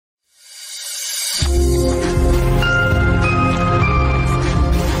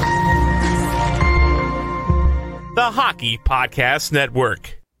the Hockey Podcast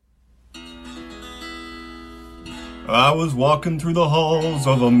Network. I was walking through the halls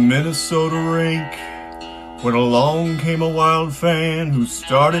of a Minnesota rink when along came a Wild fan who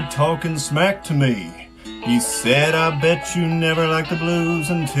started talking smack to me. He said, I bet you never liked the Blues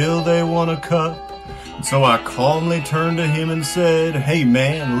until they won a cup. And so I calmly turned to him and said, hey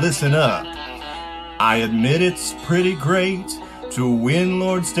man, listen up. I admit it's pretty great to win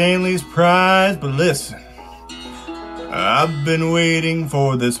Lord Stanley's prize, but listen, I've been waiting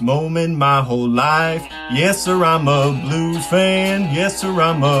for this moment my whole life. Yes, sir, I'm a Blues fan. Yes, sir,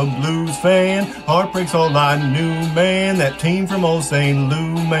 I'm a Blues fan. Heartbreak's all I knew, man. That team from old St.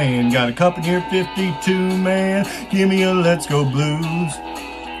 Lou, man. Got a cup in here, 52, man. Give me a Let's Go Blues.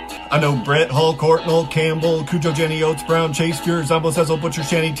 I know Brett Hull, Court, Noel Campbell, Cujo, Jenny Oates, Brown, Chase, Fuhr, Zombo, Cecil, Butcher,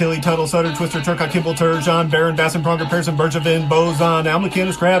 Shanny, Tilly, Tuttle, Sutter, Twister, Turcotte, Kimball, Turgeon, Barron, Basson, Pronger, Pearson, Bergevin, Bozon, Al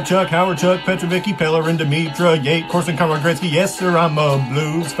McInnes, Crab, Chuck, Howard, Chuck, Petrovicki, Pellerin, Dimitra, Yate, Corson, Conrad, Gretzky. Yes, sir, I'm a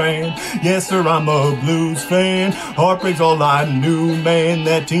Blues fan. Yes, sir, I'm a Blues fan. Heartbreak's all I knew, man.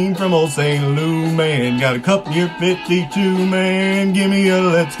 That team from old St. Lou, man. Got a cup near 52, man. Give me a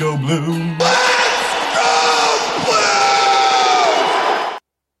Let's Go Blues.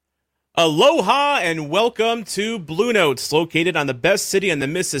 Aloha and welcome to Bluenotes, located on the best city in the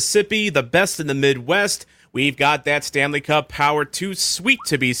Mississippi, the best in the Midwest. We've got that Stanley Cup power too sweet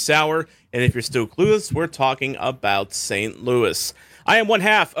to be sour, and if you're still clueless, we're talking about St. Louis. I am one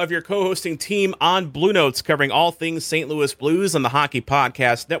half of your co-hosting team on Bluenotes, covering all things St. Louis Blues on the Hockey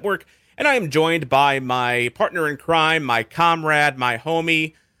Podcast Network, and I am joined by my partner in crime, my comrade, my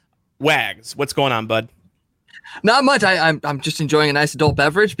homie, Wags. What's going on, bud? Not much. I'm just enjoying a nice adult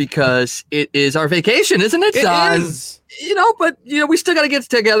beverage because it is our vacation, isn't it? It is. But we still got to get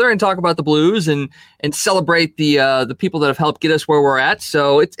together and talk about the Blues and celebrate the people that have helped get us where we're at.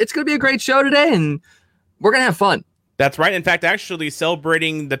 So it's going to be a great show today, and we're going to have fun. That's right. In fact, actually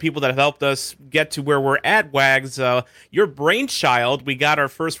celebrating the people that have helped us get to where we're at, Wags, your brainchild, we got our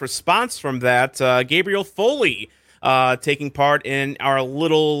first response from that, Gabriel Foley, taking part in our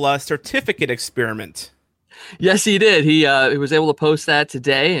little certificate experiment. Yes, he did. He was able to post that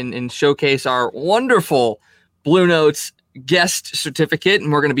today and showcase our wonderful Bluenotes guest certificate.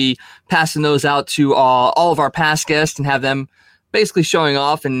 And we're going to be passing those out to all of our past guests and have them basically showing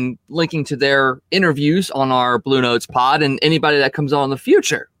off and linking to their interviews on our Bluenotes pod. And anybody that comes on in the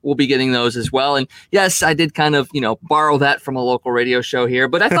future will be getting those as well. And yes, I did kind of, borrow that from a local radio show here,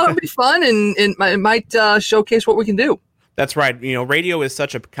 but I thought it'd be fun and it might showcase what we can do. That's right. Radio is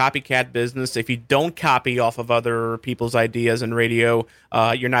such a copycat business. If you don't copy off of other people's ideas in radio,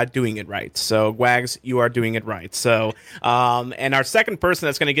 you're not doing it right. So, Wags, you are doing it right. So, and our second person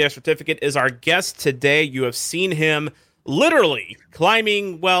that's going to get a certificate is our guest today. You have seen him literally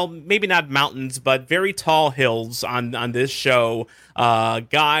climbing, well, maybe not mountains, but very tall hills on this show.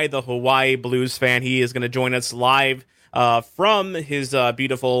 Guy, the Hawaii Blues fan, he is going to join us live from his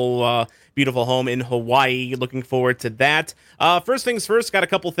beautiful home in Hawaii. Looking forward to that. First things first, got a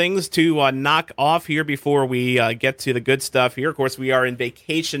couple things to knock off here before we get to the good stuff here. Of course, we are in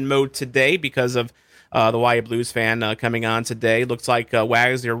vacation mode today because of the Hawaii Blues fan coming on today. Looks like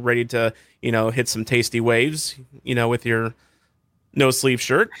Wags, you're ready to hit some tasty waves, with your no-sleeve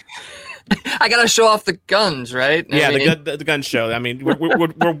shirt. I gotta show off the guns, right? The gun show. I mean,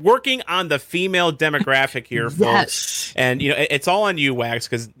 we're working on the female demographic here, folks. Yes. And it's all on you, Wags,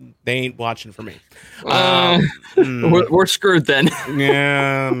 because they ain't watching for me. We're screwed then.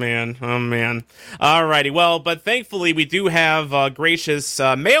 Yeah, man. Oh man. Alrighty. Well, but thankfully we do have gracious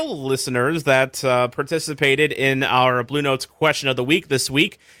male listeners that participated in our Bluenotes question of the week this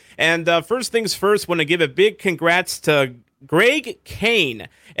week. And first things first, want to give a big congrats to Greg Kane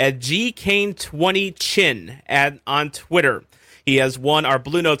at GKane20Chin on Twitter. He has won our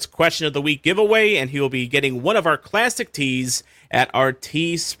Bluenotes Question of the Week giveaway, and he will be getting one of our classic tees at our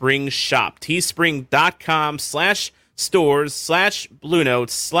Teespring shop.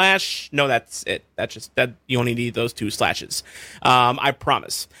 Teespring.com/stores/Bluenotes/ no, that's it. That's just that you only need those two slashes. I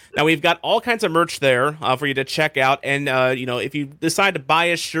promise. Now we've got all kinds of merch there for you to check out, and if you decide to buy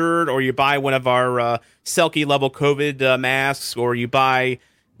a shirt or you buy one of our Selkie level COVID masks, or you buy.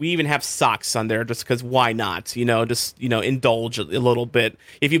 We even have socks on there just because why not? Indulge a little bit.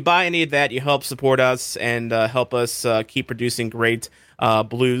 If you buy any of that, you help support us and help us keep producing great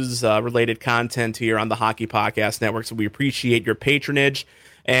blues-related content here on the Hockey Podcast Network. So we appreciate your patronage.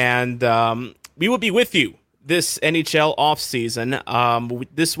 And we will be with you this NHL offseason.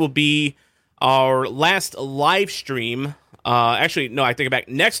 This will be our last live stream. Actually, no, I take it back.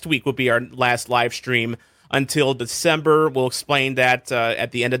 Next week will be our last live stream until December. We'll explain that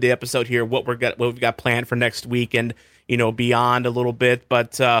at the end of the episode here, what we've got planned for next week and beyond a little bit.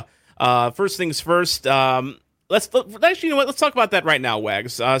 But first things first, let's talk about that right now,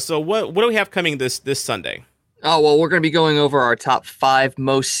 Wags. So what do we have coming this Sunday? Oh, well, we're going to be going over our top 5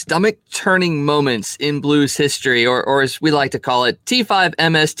 most stomach-turning moments in blues history, or as we like to call it,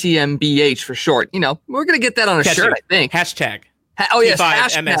 T5MSTMBH for short. We're going to get that on a shirt, I think. Hashtag. Yes,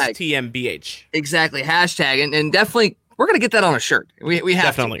 T5MSTMBH. Exactly, hashtag. And definitely, we're going to get that on a shirt. We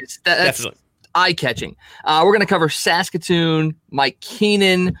have definitely. to. That's eye-catching. We're going to cover Saskatoon, Mike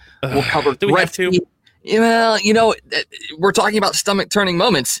Keenan. We'll cover do we have to? Well, we're talking about stomach-turning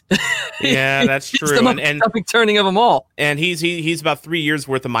moments. Yeah, that's true. Stomach-turning of them all. And he's about 3 years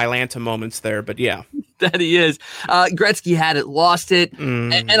worth of Mylanta moments there, but yeah. That he is. Gretzky had it, lost it,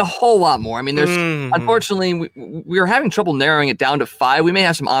 and a whole lot more. I mean, there's unfortunately, we are having trouble narrowing it down to 5. We may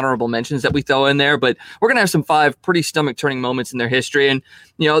have some honorable mentions that we throw in there, but we're going to have some 5 pretty stomach-turning moments in their history. And,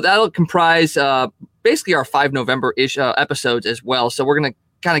 that'll comprise basically our 5 November-ish episodes as well. So we're going to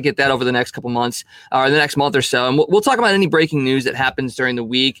kind of get that over the next couple months or the next month or so. And we'll talk about any breaking news that happens during the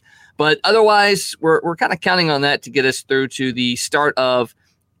week. But otherwise, we're kind of counting on that to get us through to the start of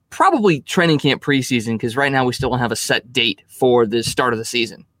probably training camp preseason, because right now we still don't have a set date for the start of the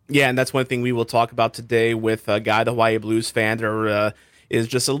season. Yeah, and that's one thing we will talk about today with Guy, the Hawaii Blues fan. There is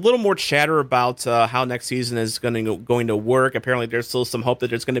just a little more chatter about how next season is going to work. Apparently, there's still some hope that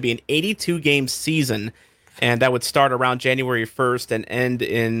there's going to be an 82-game season, and that would start around January 1st and end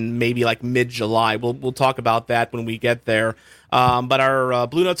in maybe like mid-July. We'll talk about that when we get there. But our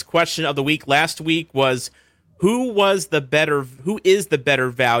Bluenotes question of the week last week was, who is the better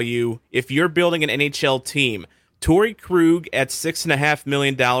value if you're building an NHL team? Torrey Krug at $6.5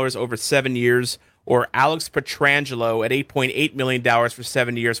 million over 7 years, or Alex Pietrangelo at $8.8 million for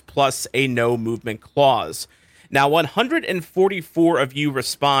 7 years plus a no movement clause. Now, 144 of you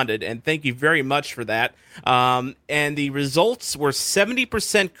responded, and thank you very much for that. And the results were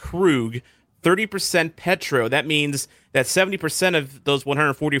 70% Krug, 30% Petro. That means that 70% of those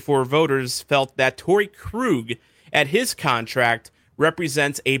 144 voters felt that Torrey Krug, at his contract,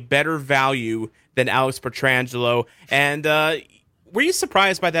 represents a better value than Alex Pietrangelo. And were you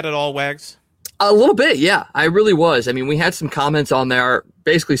surprised by that at all, Wags? A little bit, yeah. I really was. I mean, we had some comments on there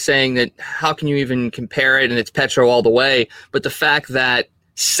basically saying that how can you even compare it, and it's Petro all the way. But the fact that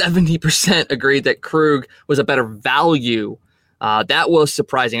 70% agreed that Krug was a better value, that was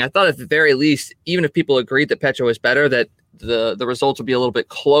surprising. I thought at the very least, even if people agreed that Petro was better, that the results would be a little bit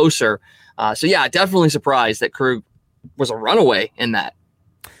closer. So yeah, definitely surprised that Krug was a runaway in that.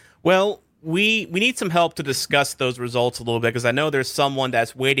 Well, we need some help to discuss those results a little bit, because I know there's someone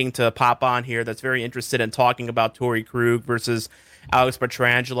that's waiting to pop on here that's very interested in talking about Torrey Krug versus Alex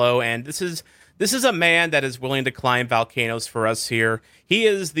Pietrangelo, and this is a man that is willing to climb volcanoes for us here. He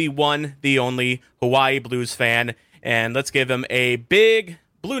is the one, the only Hawaii Blues fan, and let's give him a big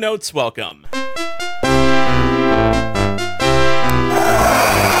Bluenotes welcome.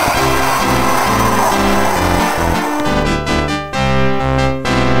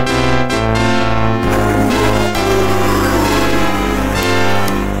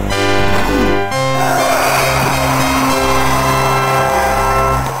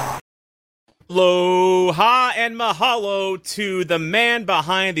 Aloha and mahalo to the man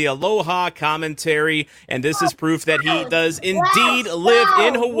behind the Aloha commentary, and this is proof that he does indeed live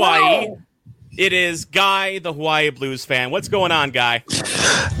in Hawaii. It is Guy, the Hawaii Blues fan. What's going on, Guy?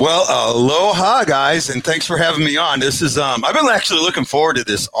 Well, aloha, guys, and thanks for having me on. This is I've been actually looking forward to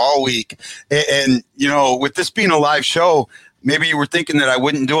this all week, and with this being a live show, maybe you were thinking that I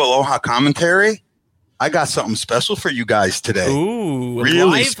wouldn't do Aloha commentary. I got something special for you guys today. Ooh,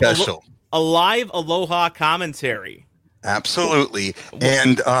 really special. A live Aloha commentary. Absolutely.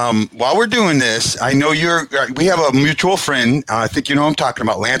 And while we're doing this, I know we have a mutual friend. I think you know who I'm talking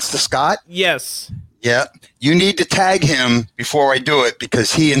about, Lance the Scott. Yes. Yeah. You need to tag him before I do it,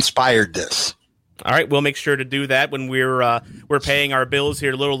 because he inspired this. All right, we'll make sure to do that when we're paying our bills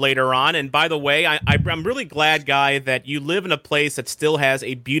here a little later on. And by the way, I'm really glad, Guy, that you live in a place that still has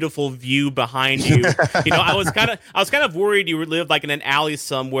a beautiful view behind you. I was kind of worried you lived like in an alley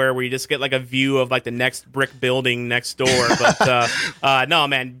somewhere where you just get like a view of like the next brick building next door. But no,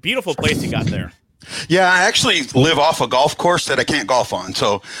 man, beautiful place you got there. Yeah, I actually live off a golf course that I can't golf on,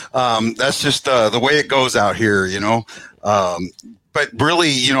 so that's just the way it goes out here, But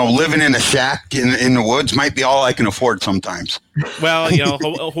really, living in a shack in the woods might be all I can afford sometimes. Well,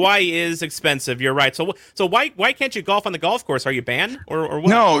 Hawaii is expensive. You're right. So why can't you golf on the golf course? Are you banned or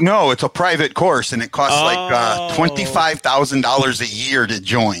what? No, it's a private course, and it costs like $25,000 a year to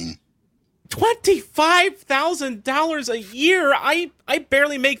join. $25,000 a year. I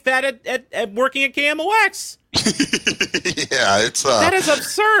barely make that at working at KMOX. Yeah, it's that is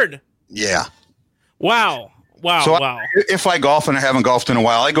absurd. Yeah. Wow. So wow. If I golf and I haven't golfed in a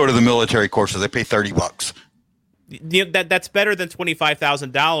while, I go to the military courses. I pay $30. That's better than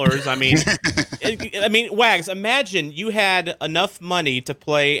 $25,000. I mean, Wags, imagine you had enough money to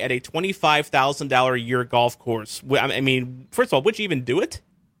play at a $25,000 a year golf course. I mean, first of all, would you even do it?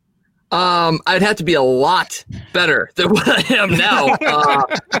 I'd have to be a lot better than what I am now.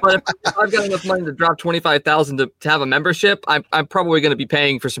 But if I've got enough money to drop $25,000 to have a membership, I'm probably going to be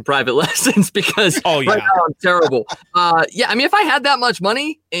paying for some private lessons because right now I'm terrible. Yeah, I mean, if I had that much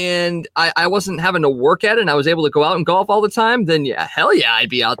money and I wasn't having to work at it and I was able to go out and golf all the time, then yeah, hell yeah, I'd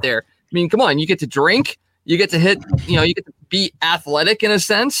be out there. I mean, come on, you get to drink, you get to hit, you get to be athletic in a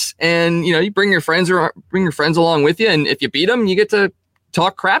sense, and you bring your friends along with you, and if you beat them, you get to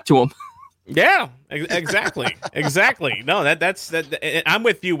talk crap to them. Yeah, exactly. Exactly. No, that's I'm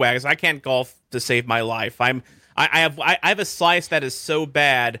with you, Wags. I can't golf to save my life. I have a slice that is so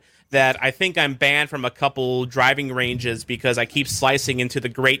bad that I think I'm banned from a couple driving ranges because I keep slicing into the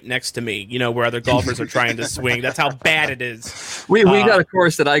grate next to me, where other golfers are trying to swing. That's how bad it is. We got a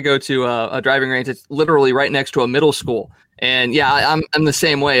course that I go to, a driving range. It's literally right next to a middle school. And yeah, I'm the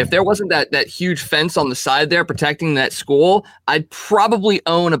same way. If there wasn't that huge fence on the side there protecting that school, I'd probably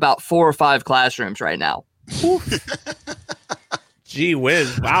own about 4 or 5 classrooms right now. Gee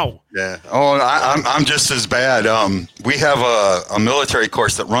whiz! Wow. Yeah. Oh, I'm just as bad. We have a military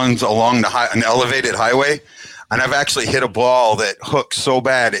course that runs along an elevated highway, and I've actually hit a ball that hooked so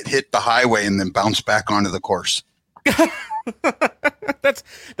bad it hit the highway and then bounced back onto the course. I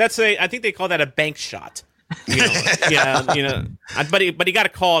think they call that a bank shot. But he got a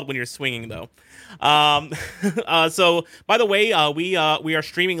call when you're swinging though. So by the way, we are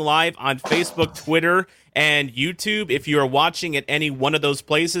streaming live on Facebook, Twitter, and YouTube. If you are watching at any one of those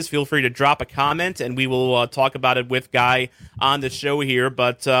places, feel free to drop a comment, and we will talk about it with Guy on the show here.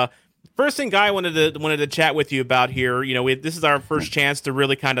 But first thing, Guy, wanted to chat with you about here. This is our first chance to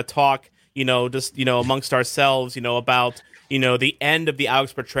really kind of talk, amongst ourselves, about the end of the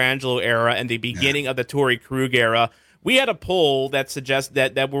Alex Pietrangelo era and the beginning of the Torrey Krug era. We had a poll that suggests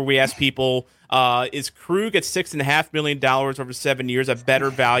that where we asked people, is Krug at $6.5 million over 7 years a better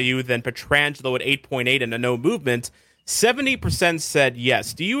value than Pietrangelo at 8.8 and a no movement? 70% said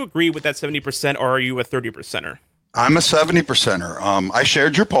yes. Do you agree with that 70%, or are you a 30%er? I'm a 70%er. I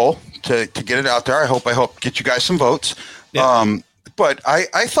shared your poll to get it out there. I hope get you guys some votes. Yeah. But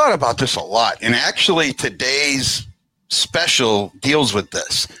I thought about this a lot, and actually today's special deals with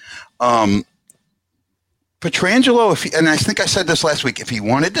this. Pietrangelo, and I think I said this last week, if he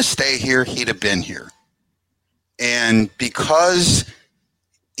wanted to stay here, he'd have been here. And because,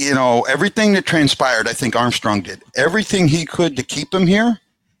 everything that transpired, I think Armstrong did everything he could to keep him here,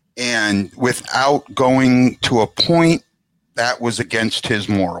 and without going to a point that was against his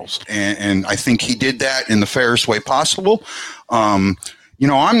morals. And I think he did that in the fairest way possible. I'm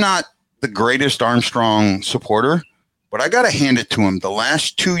not the greatest Armstrong supporter, but I got to hand it to him. The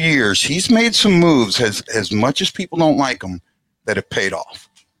last 2 years, he's made some moves, as much as people don't like him, that have paid off.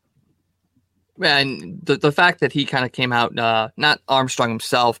 And the fact that he kind of came out, not Armstrong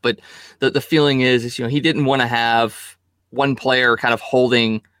himself, but the feeling is he didn't want to have one player kind of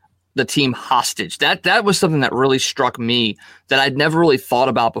holding the team hostage. That was something that really struck me that I'd never really thought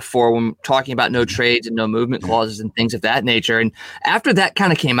about before when talking about no trades and no movement clauses and things of that nature. And after that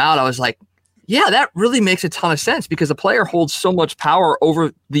kind of came out, I was like, yeah, that really makes a ton of sense, because a player holds so much power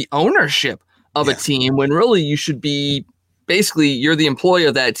over the ownership of a team when really you should be basically you're the employee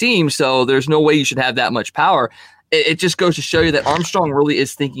of that team. So there's no way you should have that much power. It just goes to show you that Armstrong really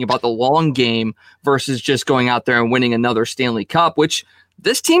is thinking about the long game versus just going out there and winning another Stanley Cup, which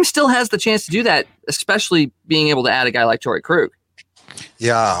this team still has the chance to do that, especially being able to add a guy like Torrey Krug.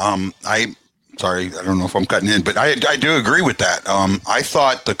 Yeah, sorry, I don't know if I'm cutting in, but I do agree with that. I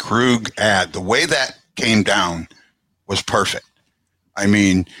thought the Krug ad, the way that came down, was perfect. I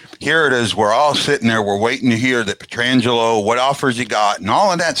mean, here it is. We're all sitting there. We're waiting to hear that Pietrangelo, what offers he got, and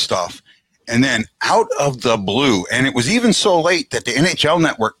all of that stuff. And then out of the blue, and it was even so late that the NHL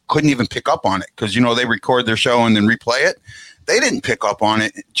Network couldn't even pick up on it because, they record their show and then replay it. They didn't pick up on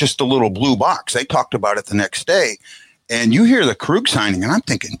it, just a little blue box. They talked about it the next day. And you hear the Krug signing, and I'm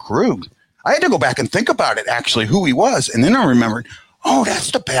thinking, Krug? I had to go back and think about it, actually, who he was. And then I remembered, oh,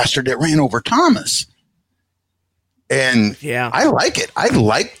 that's the bastard that ran over Thomas. And yeah, I like it. I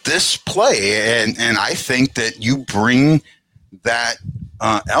like this play. And I think that you bring that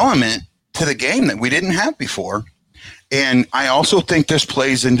element to the game that we didn't have before. And I also think this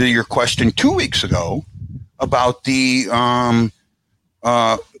plays into your question 2 weeks ago about the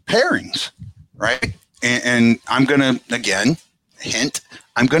pairings, right? And I'm going to, again, hint,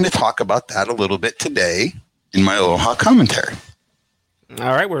 I'm going to talk about that a little bit today in my Aloha commentary.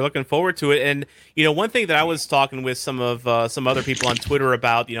 All right, we're looking forward to it. And, one thing that I was talking with some other people on Twitter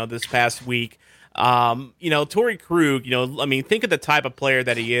about, this past week, Torrey Krug, think of the type of player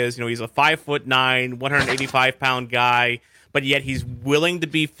that he is. He's a 5'9", 185-pound guy, but yet he's willing to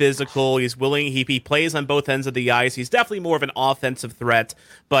be physical. He's willing. He plays on both ends of the ice. He's definitely more of an offensive threat.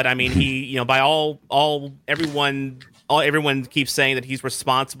 But I mean, he, by everyone keeps saying that he's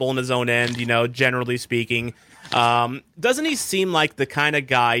responsible in his own end. Generally speaking, doesn't he seem like the kind of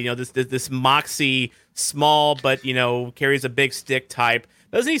guy? This moxie, small but carries a big stick type.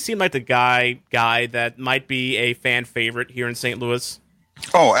 Doesn't he seem like the guy that might be a fan favorite here in St. Louis?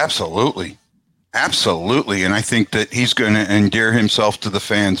 Oh, absolutely. Absolutely. And I think that he's going to endear himself to the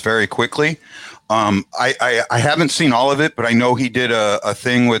fans very quickly. I haven't seen all of it, but I know he did a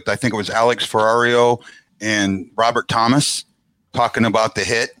thing with, I think it was Alex Ferrario and Robert Thomas talking about the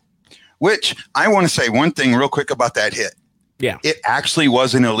hit, which I want to say one thing real quick about that hit. Yeah. It actually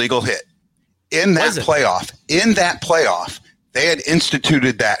was an illegal hit. In that playoff, they had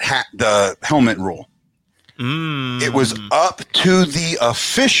instituted the helmet rule. It was up to the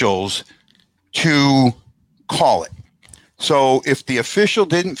officials to call it. So if the official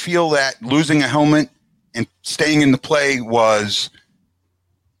didn't feel that losing a helmet and staying in the play was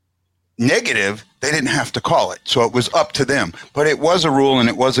negative, they didn't have to call it. So it was up to them. But it was a rule and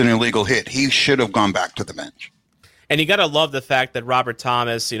it was an illegal hit. He should have gone back to the bench. And you got to love the fact that Robert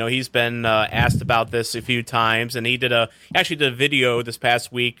Thomas, he's been asked about this a few times, and he actually did a video this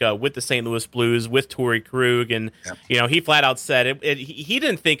past week with the St. Louis Blues with Torrey Krug, and he flat out said he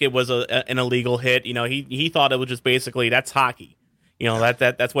didn't think it was an illegal hit. He thought it was just basically that's hockey.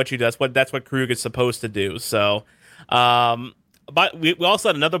 That's what you do. That's what Krug is supposed to do. So, but we also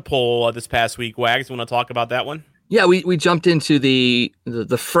had another poll this past week. Wags, you want to talk about that one? Yeah, we jumped into the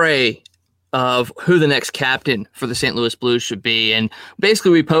fray of who the next captain for the St. Louis Blues should be. And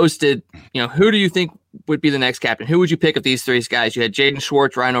basically we posted, who do you think would be the next captain? Who would you pick of these three guys? You had Jaden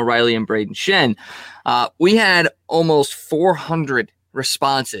Schwartz, Ryan O'Reilly, and Braden Shen. We had almost 400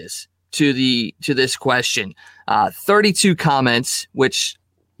 responses to this question, 32 comments, which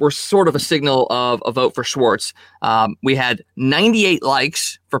were sort of a signal of a vote for Schwartz. We had 98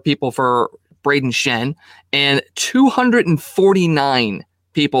 likes for people for Braden Shen and 249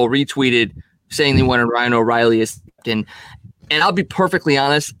 people retweeted saying they wanted Ryan O'Reilly as captain. And I'll be perfectly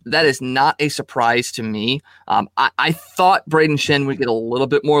honest, that is not a surprise to me. I thought Braden Shen would get a little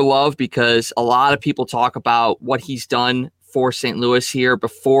bit more love because a lot of people talk about what he's done for St. Louis here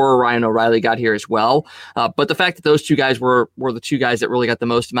before Ryan O'Reilly got here as well. But the fact that those two guys were the two guys that really got the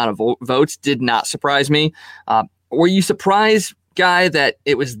most amount of votes did not surprise me. Were you surprised, Guy, that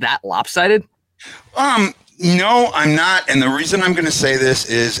it was that lopsided? No, I'm not. And the reason I'm going to say this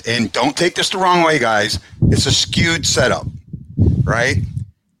is, and don't take this the wrong way, guys, it's a skewed setup, right?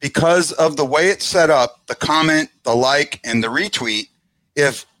 Because of the way it's set up, the comment, the like, and the retweet,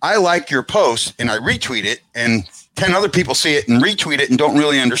 if I like your post and I retweet it and 10 other people see it and retweet it and don't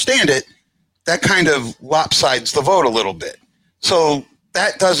really understand it, that kind of lopsides the vote a little bit. So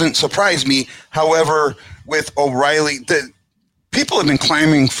that doesn't surprise me. However, with O'Reilly, people have been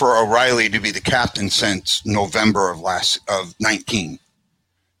claiming for O'Reilly to be the captain since November of 19.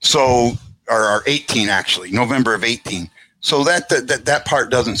 So, or 18 actually, November of 18. So that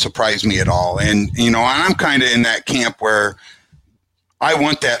part doesn't surprise me at all. And I'm kind of in that camp where I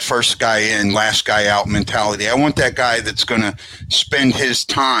want that first guy in, last guy out mentality. I want that guy that's going to spend his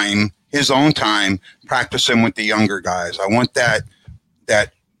own time practicing with the younger guys. I want that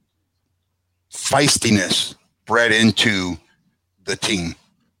feistiness bred into the team.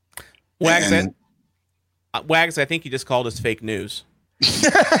 Wags, I think you just called us fake news. We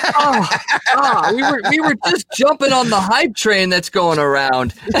were just jumping on the hype train that's going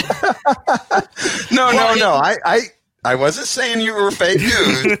around. No. I wasn't saying you were fake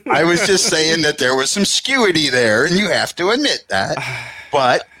news. I was just saying that there was some skewity there, and you have to admit that.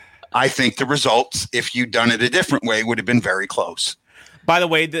 But I think the results, if you'd done it a different way, would have been very close. By the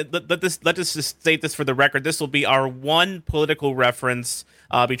way, let us just state this for the record. This will be our one political reference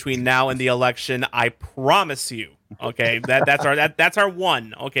between now and the election. I promise you. Okay, that's our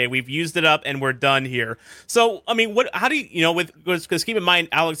one. Okay, we've used it up and we're done here. So, I mean, how do you because keep in mind,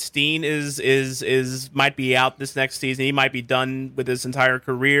 Alex Steen is might be out this next season. He might be done with his entire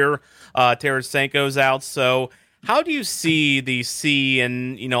career. Tarasenko's out. So, how do you see the C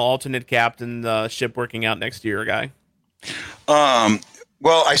and alternate captain ship working out next year, Guy?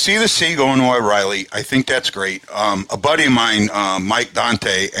 Well, I see the C going to O'Reilly. I think that's great. A buddy of mine, Mike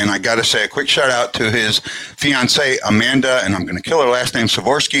Dante, and I got to say a quick shout out to his fiancee, Amanda, and I'm going to kill her last name,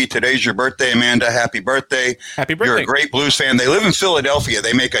 Savorsky. Today's your birthday, Amanda. Happy birthday. Happy birthday. You're a great blues fan. They live in Philadelphia.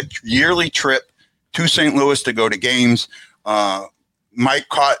 They make a yearly trip to St. Louis to go to games. When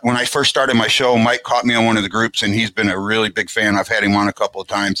I first started my show, Mike caught me on one of the groups, and he's been a really big fan. I've had him on a couple of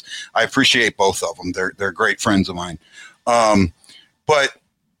times. I appreciate both of them. They're great friends of mine. But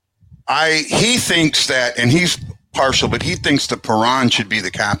he thinks that, and he's partial, but he thinks that Perron should be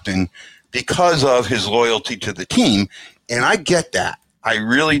the captain because of his loyalty to the team. And I get that. I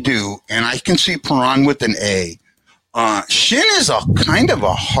really do. And I can see Perron with an A. Shin is a kind of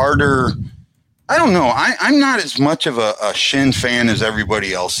a harder, I don't know. I'm not as much of a Shin fan as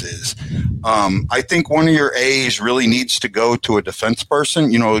everybody else is. I think one of your A's really needs to go to a defense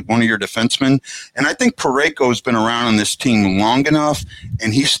person, one of your defensemen. And I think Parayko's been around on this team long enough,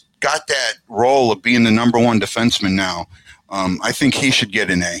 and he's got that role of being the number one defenseman now. I think he should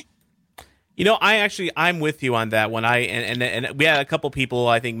get an A. I'm with you on that one. And we had a couple people,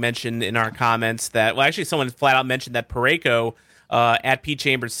 I think, mentioned in our comments that, well, actually someone flat out mentioned that Parayko at P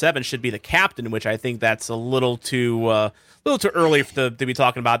Chambers 7 should be the captain, which I think that's a little too early to be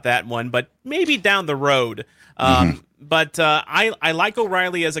talking about that one, but maybe down the road. But I like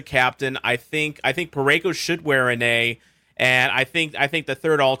O'Reilly as a captain. I think Parayko should wear an A, and I think the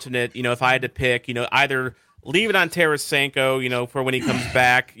third alternate, if I had to pick, either leave it on Tarasenko, for when he comes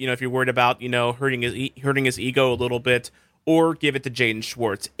back, if you're worried about, hurting his ego a little bit, or give it to Jaden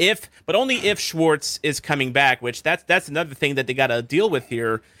Schwartz. But only if Schwartz is coming back, which that's another thing that they got to deal with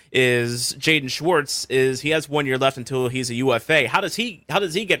here. Is Jaden Schwartz he has 1 year left until he's a UFA. How does he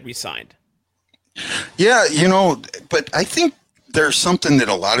get re-signed? Yeah, but I think there's something that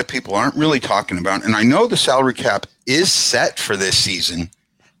a lot of people aren't really talking about, and I know the salary cap is set for this season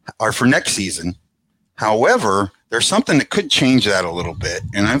or for next season. However, there's something that could change that a little bit,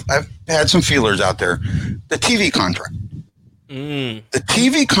 and I've had some feelers out there. The TV contract. The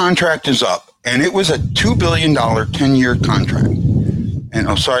TV contract is up, and it was a $2 billion 10-year contract. And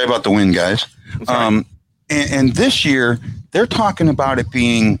I'm sorry about the wind, guys. And this year, they're talking about it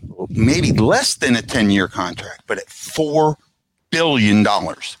being maybe less than a 10-year contract, but at $4 billion.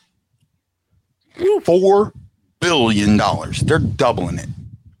 $4 billion. They're doubling it,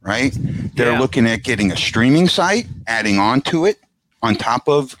 right? They're looking at getting a streaming site, adding on to it, on top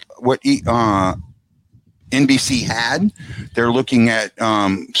of what NBC had. They're looking at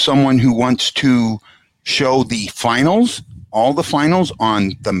someone who wants to show the finals, all the finals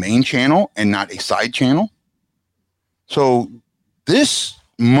on the main channel and not a side channel. So this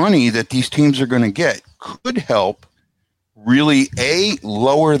money that these teams are going to get could help really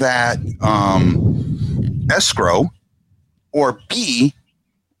lower that escrow, or B,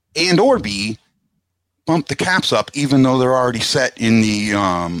 bump the caps up, even though they're already set in the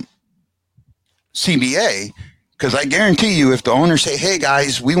CBA. Because I guarantee you, if the owners say, hey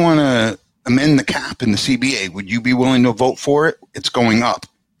guys, we want to amend the cap in the CBA, would you be willing to vote for it? It's going up.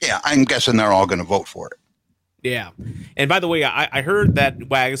 Yeah, I'm guessing they're all going to vote for it. Yeah. And by the way, I heard that,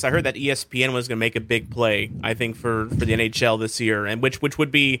 Wags, I heard that ESPN was going to make a big play, I think, for the NHL this year, and which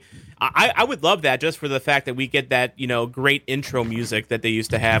would be, I would love that, just for the fact that we get that, great intro music that they used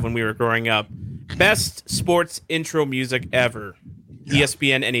to have when we were growing up. Best sports intro music ever. Yeah.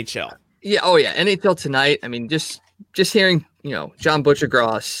 ESPN NHL. Yeah. Oh yeah. NHL Tonight. I mean, just hearing, John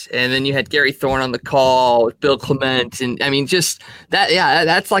Butchergross, and then you had Gary Thorne on the call with Bill Clement. And I mean, just that,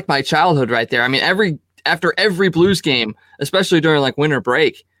 that's like my childhood right there. I mean, after every Blues game, especially during like winter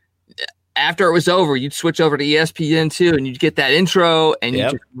break, after it was over, you'd switch over to ESPN2 and you'd get that intro and you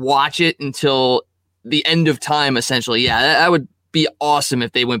just watch it until the end of time, essentially. Yeah. That would be awesome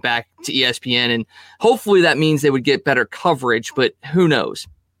if they went back to ESPN, and hopefully that means they would get better coverage, but who knows?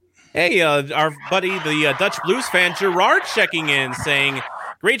 Hey, our buddy, the Dutch Blues fan, Gerard, checking in, saying,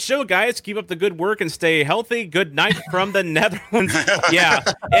 great show, guys. Keep up the good work and stay healthy. Good night from the Netherlands. Yeah.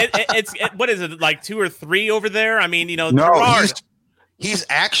 It's what is it, like 2 or 3 over there? I mean, no, Gerard. He's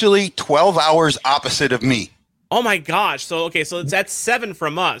actually 12 hours opposite of me. Oh my gosh. So that's 7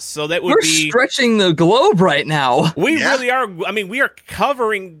 from us. So that would We're be stretching the globe right now. We really are. I mean, we are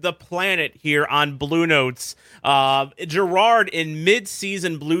covering the planet here on Bluenotes. Gerard in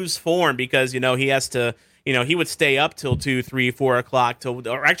mid-season Blues form, because, he has to, he would stay up till 2, 3, 4 o'clock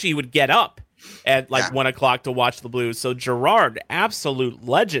or actually he would get up at 1 o'clock to watch the Blues. So Gerard, absolute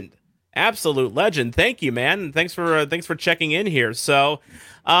legend. Thank you, man. Thanks for checking in here. So,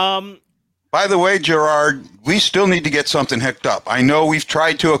 by the way, Gerard, we still need to get something hooked up. I know we've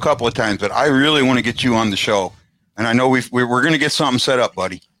tried to a couple of times, but I really want to get you on the show. And I know we're going to get something set up,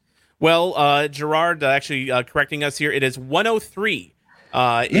 buddy. Well, Gerard actually correcting us here. It is 103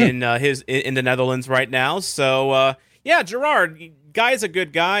 in the Netherlands right now. So yeah, Gerard, guy's a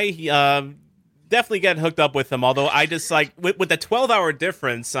good guy. He, definitely get hooked up with him. Although I just like with the 12-hour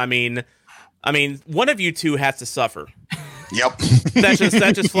difference. I mean, one of you two has to suffer. Yep. that's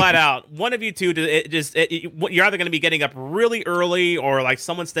just flat out. One of you two, you're either going to be getting up really early or like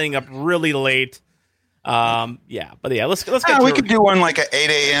someone staying up really late. Yeah, but yeah, let's get. We could do one like at 8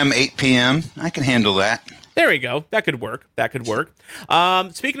 a.m., 8 p.m. I can handle that. There we go. That could work.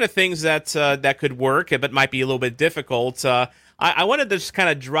 Speaking of things that could work, but might be a little bit difficult. I wanted to just kind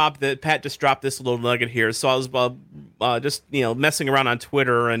of Pat just dropped this little nugget here. So I was just messing around on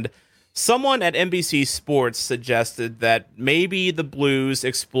Twitter, and someone at NBC Sports suggested that maybe the Blues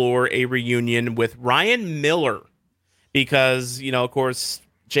explore a reunion with Ryan Miller because of course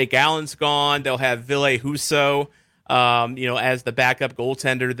Jake Allen's gone. They'll have Ville Husso, as the backup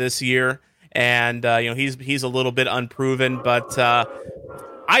goaltender this year, and he's a little bit unproven, but.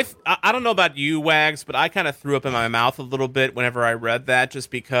 I don't know about you, Wags, but I kind of threw up in my mouth a little bit whenever I read that,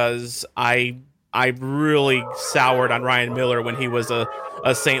 just because I really soured on Ryan Miller when he was a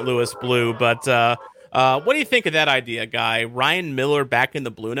St. Louis Blue. But what do you think of that idea, Guy? Ryan Miller back in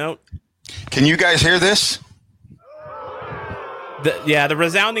the Blue Note? Can you guys hear this? The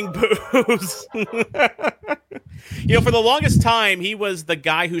resounding boos. For the longest time, he was the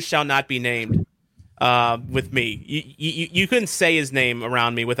guy who shall not be named. With me, you couldn't say his name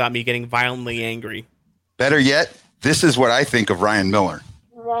around me without me getting violently angry. Better yet, this is what I think of Ryan Miller.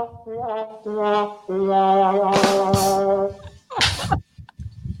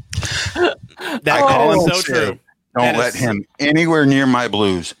 That is so true. Don't let him anywhere near my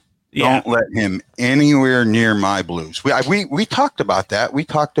Blues. Yeah. Don't let him anywhere near my Blues. We talked about that. We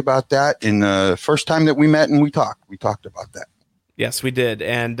talked about that in the first time that we met, and we talked about that. Yes, we did,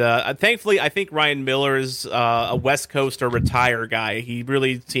 and thankfully, I think Ryan Miller is a West Coast or retire guy. He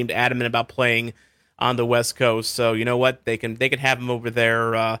really seemed adamant about playing on the West Coast. So you know what, they can have him over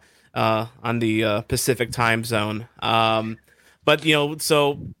there on the Pacific time zone. But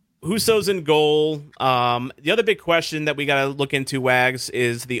so Husso's in goal. The other big question that we got to look into, Wags,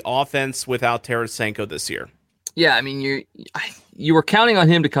 is the offense without Tarasenko this year. Yeah, I mean you were counting on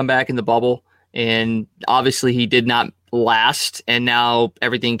him to come back in the bubble, and obviously he did not last, and now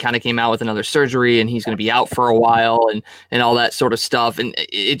everything kind of came out with another surgery, and he's going to be out for a while, and all that sort of stuff, and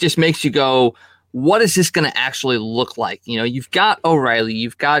it just makes you go, what is this going to actually look like? You've got O'Reilly,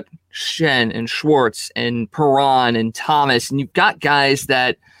 you've got Shen and Schwartz and Perron and Thomas, and you've got guys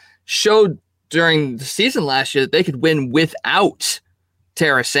that showed during the season last year that they could win without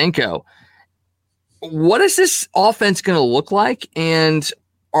Tarasenko. What is this offense going to look like, and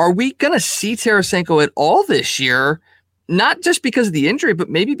are we going to see Tarasenko at all this year? Not just because of the injury, but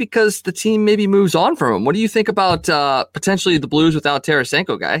maybe because the team maybe moves on from him. What do you think about potentially the Blues without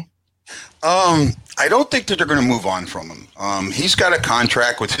Tarasenko, Guy? I don't think that they're going to move on from him. He's got a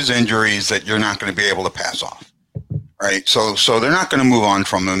contract with his injuries that you're not going to be able to pass off, right? So they're not going to move on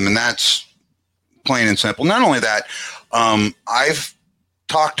from him, and that's plain and simple. Not only that, I've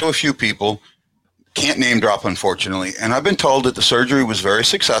talked to a few people, can't name drop, unfortunately, and I've been told that the surgery was very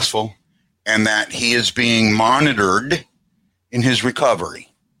successful and that he is being monitored in his recovery.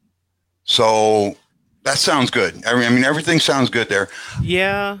 So that sounds good. I mean, everything sounds good there.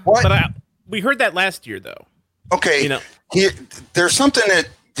 Yeah, but we heard that last year, though. Okay, there's something that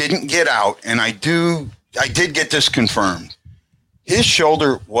didn't get out, and I did get this confirmed. His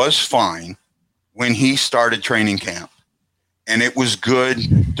shoulder was fine when he started training camp, and it was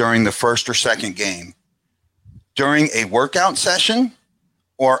good during the first or second game. During a workout session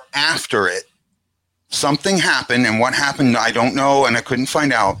or after it, something happened, and what happened, I don't know, and I couldn't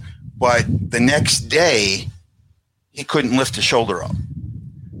find out, but the next day, he couldn't lift his shoulder up.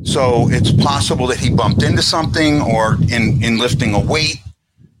 So it's possible that he bumped into something or in lifting a weight,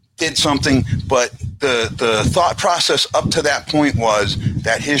 did something, but the thought process up to that point was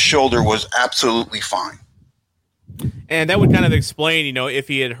that his shoulder was absolutely fine. And that would kind of explain, if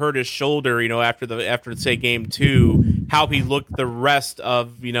he had hurt his shoulder, after say game 2, how he looked the rest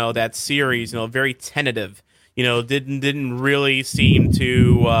of, that series, very tentative, didn't really seem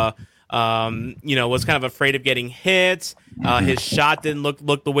to, was kind of afraid of getting hit. His shot didn't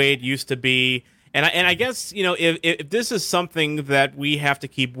look the way it used to be. And I guess, if this is something that we have to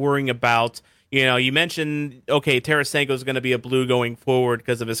keep worrying about, you mentioned, okay, Tarasenko is going to be a Blue going forward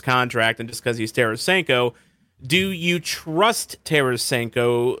because of his contract and just because he's Tarasenko. Do you trust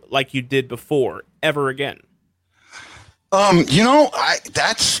Tarasenko like you did before, ever again?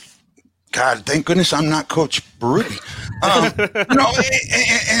 That's God, thank goodness I'm not Coach Berube. And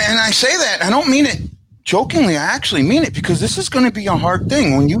I say that, I don't mean it jokingly. I actually mean it, because this is going to be a hard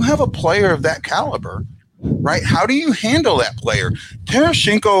thing when you have a player of that caliber, right? How do you handle that player?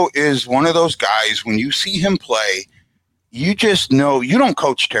 Tarasenko is one of those guys, when you see him play, you just know you don't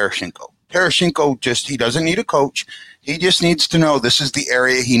coach Tarasenko. Tarasenko he doesn't need a coach. He just needs to know this is the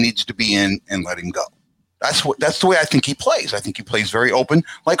area he needs to be in and let him go. That's the way I think he plays. I think he plays very open,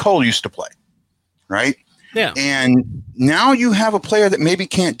 like Hull used to play, right? Yeah. And now you have a player that maybe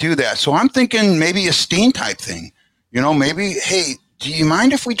can't do that. So I'm thinking maybe a Steen type thing. Maybe, hey, do you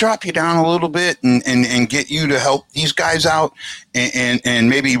mind if we drop you down a little bit and get you to help these guys out and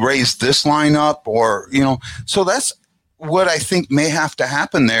maybe raise this line up, or, so that's what I think may have to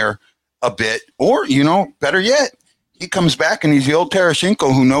happen there a bit. Or, better yet, he comes back and he's the old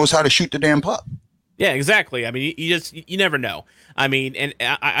Tarasenko who knows how to shoot the damn puck. Yeah, exactly. I mean, you never know. I mean, and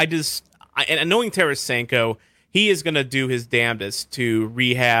and knowing Tarasenko, he is going to do his damnedest to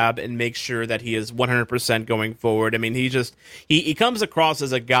rehab and make sure that he is 100% going forward. I mean, he comes across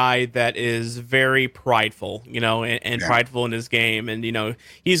as a guy that is very prideful, and prideful in his game, and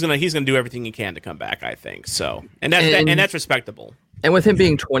he's gonna do everything he can to come back, I think. So, and that's respectable. And with him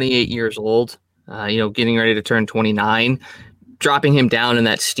being 28 years old, getting ready to turn 29. Dropping him down in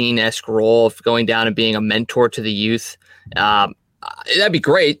that Steen-esque role of going down and being a mentor to the youth, that'd be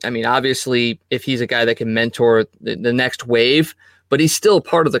great. I mean, obviously, if he's a guy that can mentor the next wave, but he's still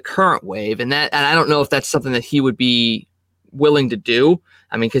part of the current wave, and I don't know if that's something that he would be willing to do.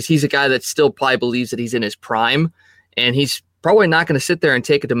 I mean, because he's a guy that still probably believes that he's in his prime, and he's probably not going to sit there and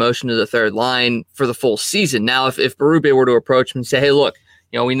take a demotion to the third line for the full season. Now, if Berube were to approach him and say, "Hey, look,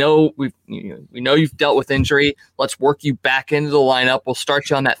 we know you've dealt with injury. Let's work you back into the lineup. We'll start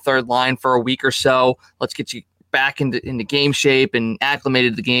you on that third line for a week or so. Let's get you back into game shape and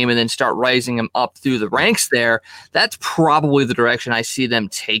acclimated to the game, and then start rising them up through the ranks there." That's probably the direction I see them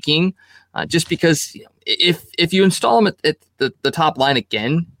taking, just because if you install him at the top line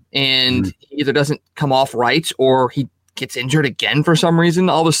again and he either doesn't come off right or he gets injured again for some reason,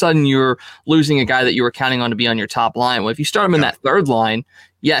 all of a sudden you're losing a guy that you were counting on to be on your top line. Well, if you start him in that third line,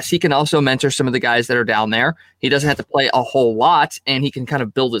 yes, he can also mentor some of the guys that are down there. He doesn't have to play a whole lot, and he can kind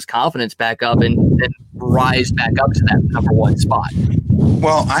of build his confidence back up and rise back up to that number one spot.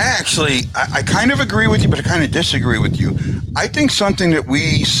 Well, I kind of agree with you, but I kind of disagree with you. I think something that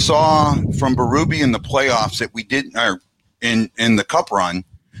we saw from Berube in the playoffs that we did in the Cup run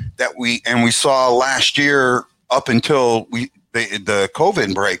that we saw last year up until the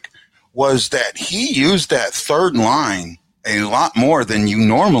COVID break was that he used that third line a lot more than you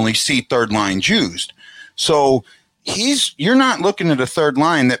normally see third lines used. So you're not looking at a third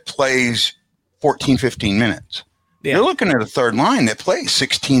line that plays 14, 15 minutes. Yeah. You're looking at a third line that plays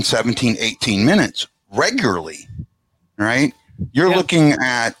 16, 17, 18 minutes regularly, right? You're looking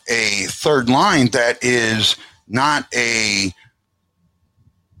at a third line that is not a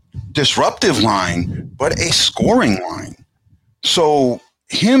disruptive line, but a scoring line. So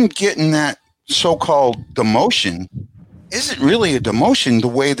him getting that so-called demotion isn't really a demotion the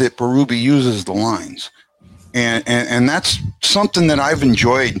way that Berube uses the lines. And that's something that I've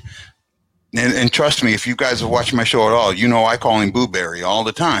enjoyed. And trust me, if you guys have watched my show at all, I call him Boo Berry all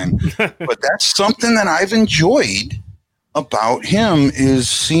the time. But that's something that I've enjoyed about him, is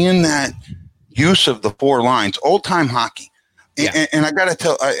seeing that use of the four lines, old-time hockey. Yeah. And I got to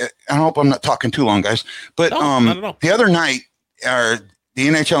tell, I hope I'm not talking too long, guys, but the other night, the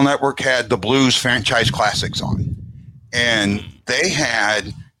NHL Network had the Blues Franchise Classics on, and they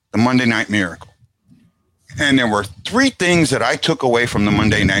had the Monday Night Miracle. And there were three things that I took away from the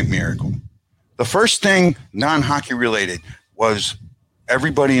Monday Night Miracle. The first thing, non-hockey related, was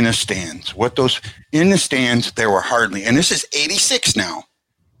everybody in the stands. In the stands, there were hardly, and this is 86 now,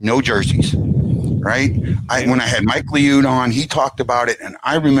 no jerseys. Right? When I had Mike Liud on, he talked about it, and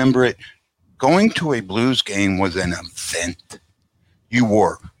I remember it. Going to a Blues game was an event. You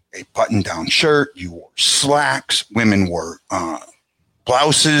wore a button-down shirt. You wore slacks. Women wore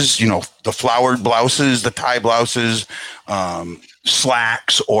blouses, the flowered blouses, the tie blouses,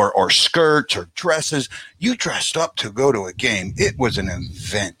 slacks or skirts or dresses. You dressed up to go to a game. It was an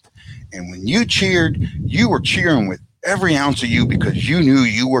event. And when you cheered, you were cheering with every ounce of you, because you knew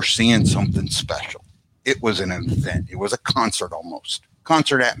you were seeing something special. It was an event. It was a concert almost.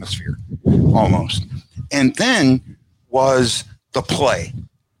 Concert atmosphere almost. And then was the play.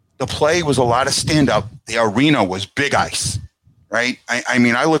 The play was a lot of stand-up. The arena was big ice, right? I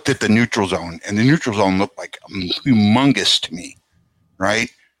mean, I looked at the neutral zone, and the neutral zone looked like humongous to me, right?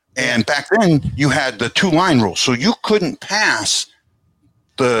 And back then, you had the two-line rule, so you couldn't pass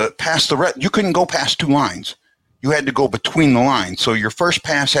you couldn't go past two lines. You had to go between the lines. So your first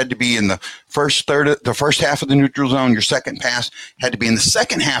pass had to be in the first half of the neutral zone. Your second pass had to be in the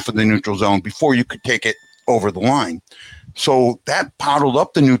second half of the neutral zone before you could take it over the line. So that bottled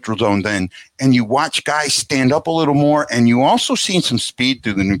up the neutral zone then, and you watch guys stand up a little more, and you also seen some speed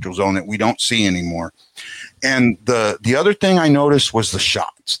through the neutral zone that we don't see anymore. And the other thing I noticed was the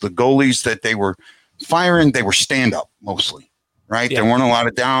shots. The goalies that they were firing, they were stand up mostly, right? Yeah. There weren't a lot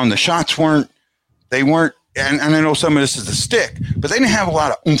of down. The shots weren't, and I know some of this is the stick, but they didn't have a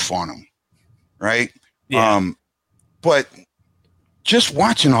lot of oomph on them, right? Yeah. But just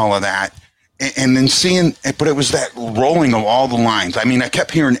watching all of that and then seeing, but it was that rolling of all the lines. I mean, I kept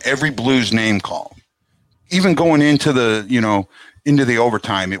hearing every Blues name called, even going into the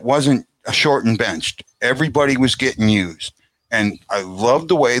overtime. It wasn't a shortened bench. Everybody was getting used. And I love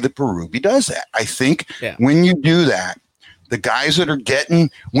the way that Berube does that. I think when you do that, the guys that are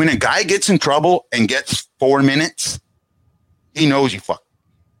when a guy gets in trouble and gets 4 minutes, he knows he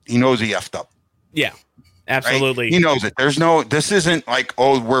effed up. Yeah, absolutely. Right? He knows it. This isn't like,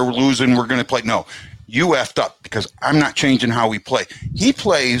 oh, we're losing, we're going to play. No, you effed up because I'm not changing how we play. He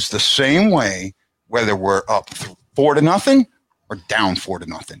plays the same way, whether we're up 4-0 or down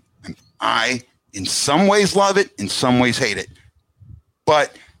 4-0. And I, in some ways, love it, in some ways, hate it.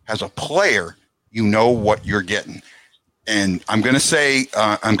 But as a player, you know what you're getting. And I'm going to say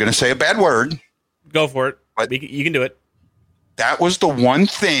a bad word. Go for it. But you can do it. That was the one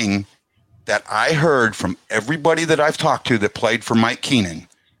thing that I heard from everybody that I've talked to that played for Mike Keenan.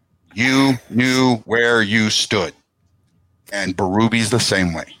 You knew where you stood. And Berube's the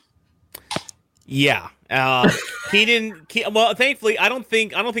same way. Yeah. Keenan. Well, thankfully, I don't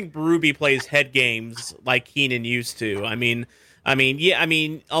think Berube plays head games like Keenan used to. I mean,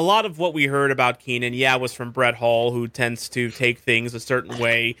 a lot of what we heard about Keenan, was from Brett Hall, who tends to take things a certain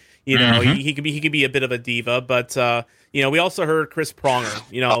way. You know, he could be a bit of a diva, but we also heard Chris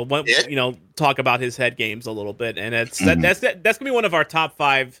Pronger, talk about his head games a little bit, and that's gonna be one of our top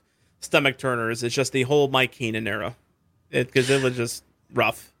 5 stomach turners. It's just the whole Mike Keenan era, because it was just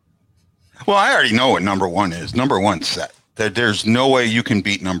rough. Well, I already know what number 1 is. Number 1's set. There's no way you can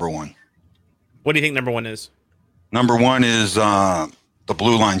beat number 1. What do you think number 1 is? Number 1 is the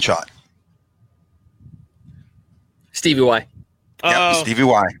blue line shot. Stevie Y. Stevie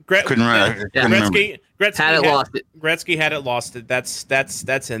Y. Couldn't remember. Gretzky had it, lost it.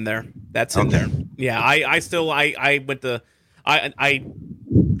 That's in there. That's in there. Yeah, I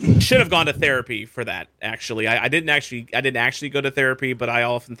should have gone to therapy for that. Actually, I didn't actually go to therapy, but I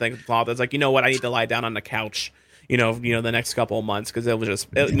often think it's like, you know what, I need to lie down on the couch. The next couple of months, because it was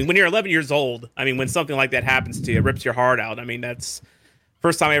just, when you're 11 years old, I mean, when something like that happens to you, it rips your heart out. I mean, that's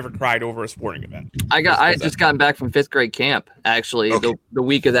first time I ever cried over a sporting event. I just gotten back from 5th grade camp, actually, the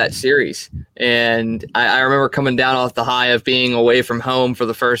week of that series. And I remember coming down off the high of being away from home for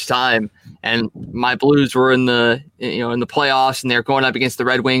the first time. And my Blues were in the playoffs, and they're going up against the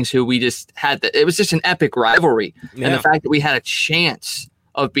Red Wings, who we just had. It was just an epic rivalry. Yeah. And the fact that we had a chance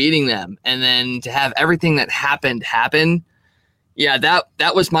of beating them, and then to have everything that happened happen. Yeah,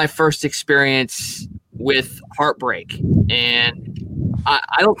 that was my first experience with heartbreak. And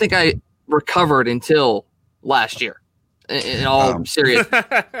I don't think I recovered until last year. In all seriousness.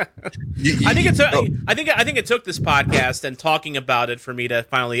 I think it took this podcast and talking about it for me to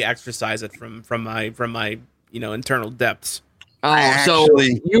finally exercise it from my internal depths. Oh, so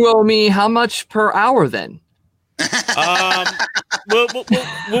you owe me how much per hour then?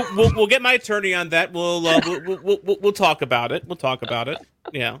 We'll get my attorney on that. We'll talk about it.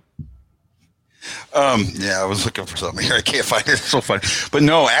 Yeah. I was looking for something here. I can't find it. It's so funny. But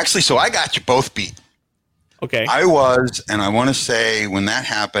no, actually, so I got you both beat. Okay. I was, and I want to say when that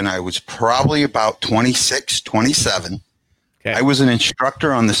happened, I was probably about 26, 27. Okay. I was an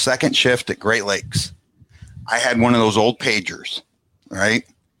instructor on the second shift at Great Lakes. I had one of those old pagers, right?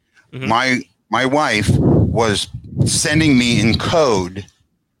 Mm-hmm. My wife was sending me in code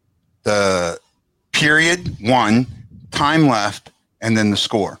the period 1, time left, and then the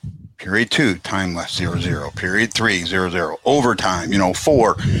score. Period 2, time left, 0-0. Period 3, 0-0. Overtime,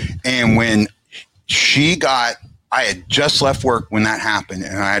 4. And when I had just left work when that happened,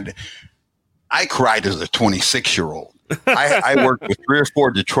 and I cried as a 26-year-old. I worked with 3 or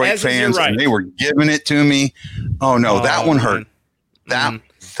 4 Detroit fans, and they were giving it to me. Oh no, that one hurt. That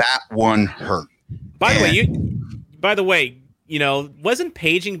one hurt. By the way, wasn't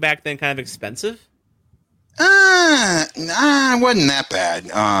paging back then kind of expensive? It wasn't that bad.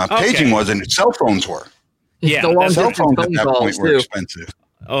 Paging wasn't. Cell phones were. Yeah, cell phones at that point were expensive.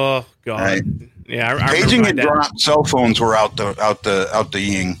 Oh God. Right? Yeah, I paging remember and my dad. drop cell phones were out the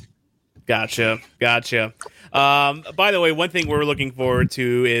ying. Gotcha. By the way, one thing we're looking forward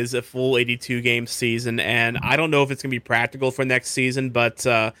to is a full 82 game season, and I don't know if it's going to be practical for next season, but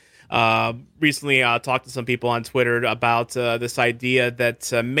recently I talked to some people on Twitter about this idea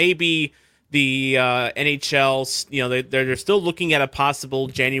that maybe the NHL, they're still looking at a possible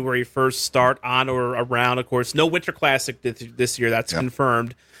January 1st start on or around. Of course, no Winter Classic this year, that's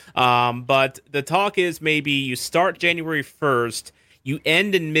confirmed. But the talk is maybe you start January 1st, you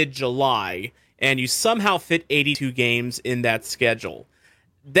end in mid-July, and you somehow fit 82 games in that schedule.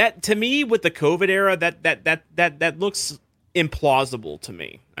 That, to me, with the COVID era, that looks implausible to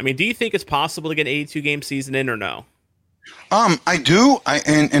me. I mean, do you think it's possible to get an 82 game season in or no? I do.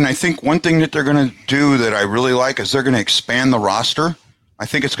 And I think one thing that they're going to do that I really like is they're going to expand the roster. I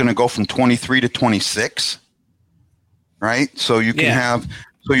think it's going to go from 23 to 26. Right? So you can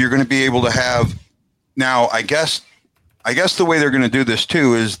so you're going to be able to have now, I guess the way they're going to do this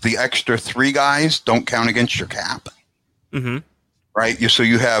too is the extra 3 guys don't count against your cap. Mm-hmm. Right? So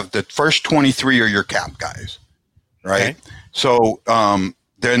you have the first 23 are your cap guys. Right? Okay. So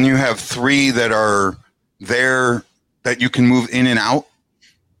then you have 3 that are there that you can move in and out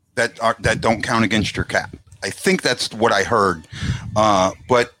that don't count against your cap. I think that's what I heard.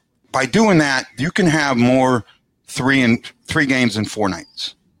 But by doing that, you can have more 3 games in 4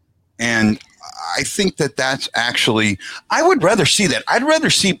 nights. And I think that's actually, I would rather see that. I'd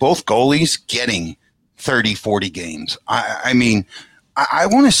rather see both goalies getting 30, 40 games. I mean, I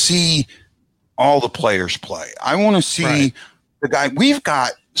want to see all the players play. I want to see the guy. We've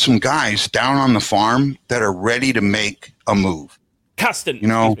got some guys down on the farm that are ready to make a move. Custom.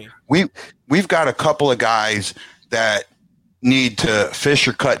 We've got a couple of guys that need to fish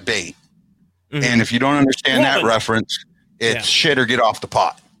or cut bait. Mm-hmm. And if you don't understand that reference, it's shit or get off the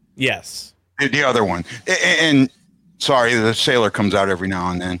pot. Yes. The other one. And sorry, the sailor comes out every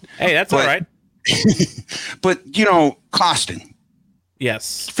now and then. Hey, that's all right. But, Costin.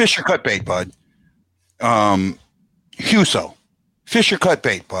 Yes. Fish or cut bait, bud. Huso. Fish or cut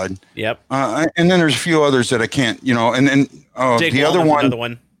bait, bud. Yep. And then there's a few others that I can't, and then Jake the Wallman's other one. Another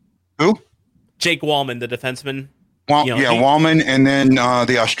one. Who? Jake Wallman, the defenseman. Wallman, and then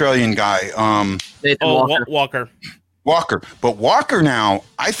the Australian guy. Walker. Walker. But Walker now,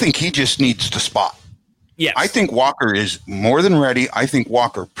 I think he just needs to spot. Yes. I think Walker is more than ready. I think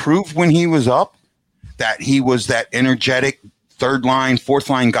Walker proved when he was up that he was that energetic third line, fourth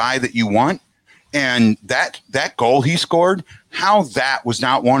line guy that you want. And that goal he scored, how that was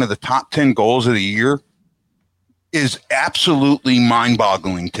not one of the top 10 goals of the year is absolutely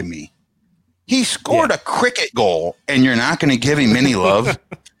mind-boggling to me. He scored a cricket goal, and you're not going to give him any love.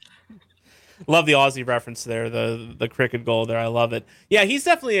 Love the Aussie reference there, the cricket goal there. I love it. Yeah, he's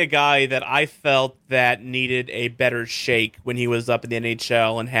definitely a guy that I felt that needed a better shake when he was up in the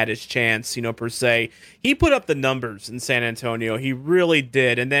NHL and had his chance, per se. He put up the numbers in San Antonio. He really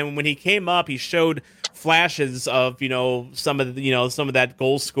did. And then when he came up, he showed flashes of, some of that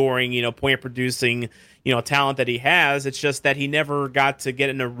goal scoring, point producing, talent that he has. It's just that he never got to get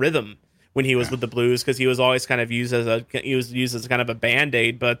in a rhythm when he was with the Blues, because he was always kind of used as kind of a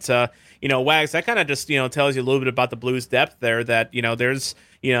Band-Aid. But Wags, that kind of just tells you a little bit about the Blues' depth there. That there's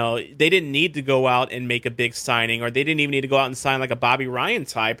they didn't need to go out and make a big signing, or they didn't even need to go out and sign like a Bobby Ryan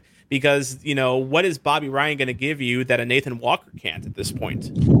type, because what is Bobby Ryan going to give you that a Nathan Walker can't at this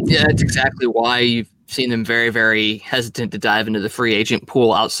point? Yeah, that's exactly why you've seen them very, very hesitant to dive into the free agent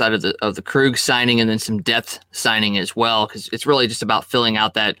pool outside of the Krug signing, and then some depth signing as well, because it's really just about filling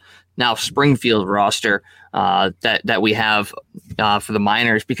out that now Springfield roster that we have for the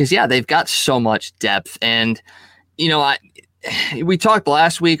minors, because they've got so much depth. And we talked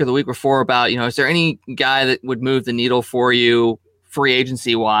last week or the week before about is there any guy that would move the needle for you free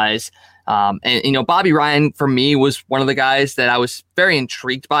agency wise? And Bobby Ryan for me was one of the guys that I was very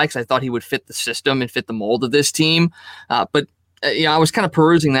intrigued by, because I thought he would fit the system and fit the mold of this team. But I was kind of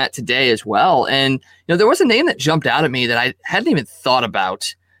perusing that today as well, and there was a name that jumped out at me that I hadn't even thought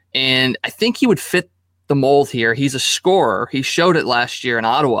about. And I think he would fit the mold here. He's a scorer. He showed it last year in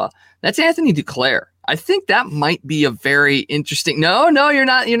Ottawa. That's Anthony Duclair. I think that might be a very interesting. No, you're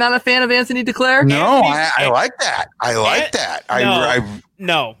not. You're not a fan of Anthony Duclair? No, I like that. I like that.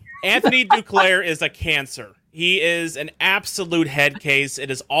 No. Anthony Duclair is a cancer. He is an absolute head case.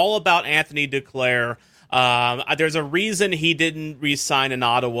 It is all about Anthony Duclair. There's a reason he didn't re-sign in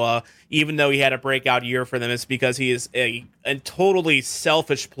Ottawa, even though he had a breakout year for them. It's because he is a totally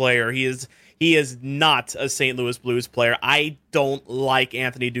selfish player. He is not a St. Louis Blues player. I don't like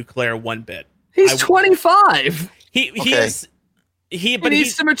Anthony Duclair one bit. He's 25. He is. He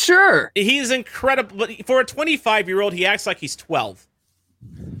needs to mature. He's incredible. But for a 25-year-old, he acts like he's 12.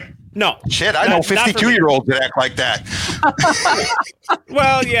 No. Shit, I know 52-year-olds that act like that.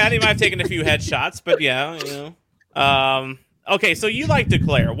 Well, yeah, he might have taken a few headshots, but yeah, okay, so you like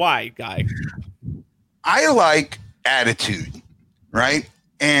Declare. Why, Guy? I like attitude, right?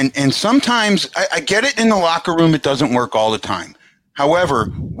 And sometimes I get it in the locker room. It doesn't work all the time.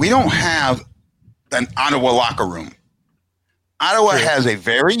 However, we don't have an Ottawa locker room. Ottawa has a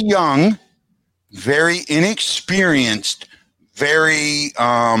very young, very inexperienced, very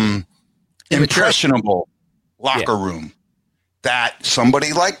impressionable locker room that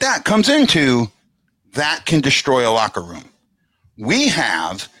somebody like that comes into that can destroy a locker room. We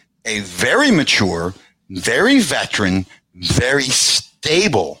have a very mature, very veteran, very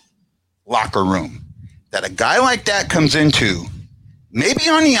stable locker room that a guy like that comes into. Maybe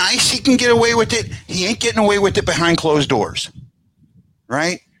on the ice he can get away with it. He ain't getting away with it behind closed doors,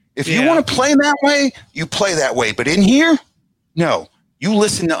 right? If you want to play that way, you play that way. But in here, no, you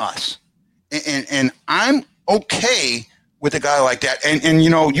listen to us. And I'm okay with a guy like that. And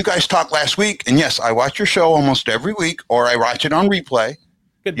you guys talked last week, and yes, I watch your show almost every week, or I watch it on replay.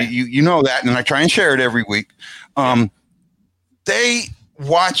 Good man. You know that, and I try and share it every week. They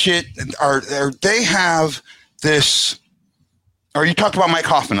watch it, or they have this. Or you talked about Mike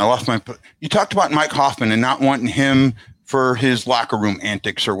Hoffman. You talked about Mike Hoffman and not wanting him for his locker room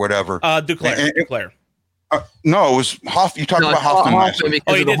antics or whatever. Duclair. No, it was You talked about Hoffman last week.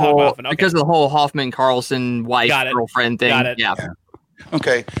 Because of the whole Hoffman-Carlson wife girlfriend thing. Got it. Yeah.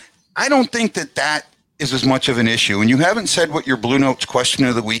 Okay. I don't think that is as much of an issue. And you haven't said what your Bluenotes question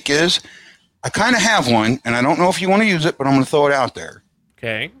of the week is. I kind of have one, and I don't know if you want to use it, but I'm going to throw it out there.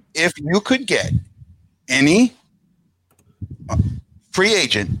 Okay. If you could get any free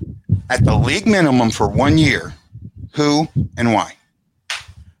agent at the league minimum for 1 year, who and why?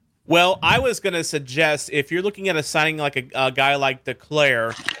 Well, I was going to suggest if you're looking at a signing like a guy like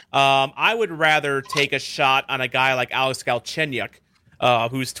Declare, I would rather take a shot on a guy like Alex Galchenyuk,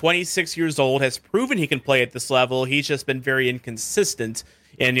 who's 26 years old, has proven he can play at this level. He's just been very inconsistent,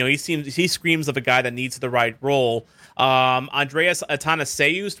 and he screams of a guy that needs the right role. Andreas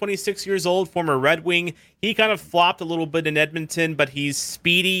Atanasiou is 26 years old, former Red Wing. He kind of flopped a little bit in Edmonton, but he's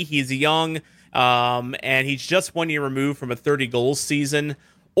speedy, he's young, and he's just 1 year removed from a 30-goal season.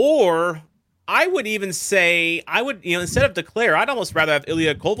 Or I would even say, instead of Declare, I'd almost rather have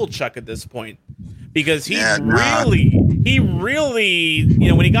Ilya Kovalchuk at this point, because he really,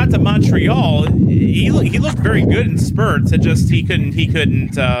 when he got to Montreal, he looked very good in spurts. It just he couldn't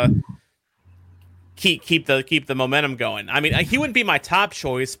keep the momentum going. I mean, he wouldn't be my top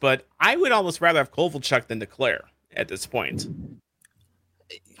choice, but I would almost rather have Kovalchuk than Declare at this point.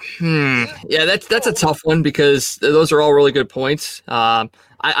 Yeah, that's a tough one because those are all really good points.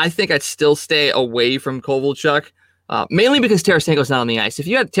 I think I'd still stay away from Kovalchuk, mainly because Tarasenko's not on the ice. If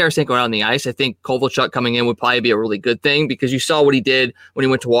you had Tarasenko out on the ice, I think Kovalchuk coming in would probably be a really good thing because you saw what he did when he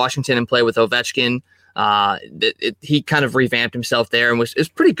went to Washington and played with Ovechkin. He kind of revamped himself there and was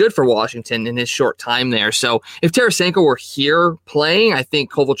pretty good for Washington in his short time there. So if Tarasenko were here playing, I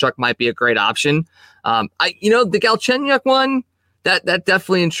think Kovalchuk might be a great option. The Galchenyuk one, that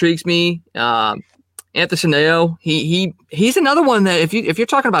definitely intrigues me. Anthony, he's another one that if you're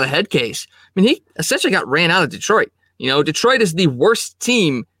talking about a head case, I mean, he essentially got ran out of Detroit. Detroit is the worst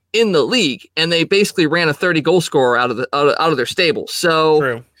team in the league, and they basically ran a 30-goal scorer out of their stable. So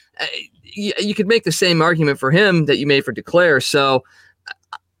True. You could make the same argument for him that you made for Declare. So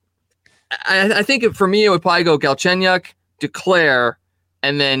I think for me, it would probably go Galchenyuk, Declare,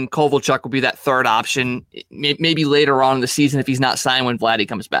 and then Kovalchuk would be that third option, maybe later on in the season if he's not signed when Vladdy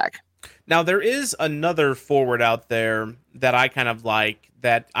comes back. Now, there is another forward out there that I kind of like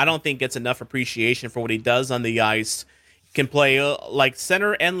that I don't think gets enough appreciation for what he does on the ice. He can play like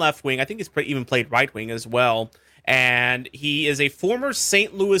center and left wing. I think he's even played right wing as well. And he is a former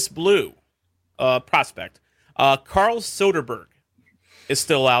St. Louis Blue prospect. Carl Soderberg is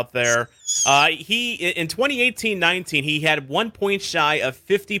still out there. He in 2018-19, he had 1 point shy of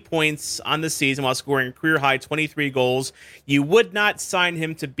 50 points on the season while scoring a career-high 23 goals. You would not sign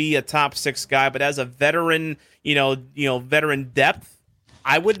him to be a top six guy, but as a veteran, veteran depth,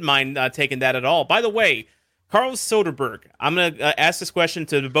 I wouldn't mind taking that at all. By the way, Carl Soderberg, I'm going to ask this question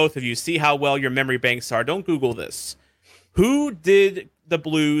to both of you, see how well your memory banks are. Don't Google this. Who did the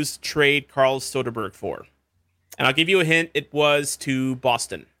Blues trade Carl Soderberg for? And I'll give you a hint. It was to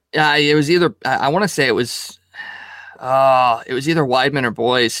Boston. It was either, I want to say it was either Weidman or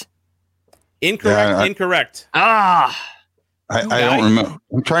Boyes. Incorrect. I don't remember.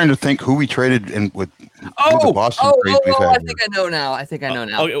 I'm trying to think who we traded and with Oh, Boston trades we've had I here. think I know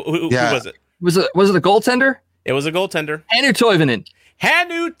now. Who was it? Was it a goaltender? It was a goaltender. Hannu Toivonen.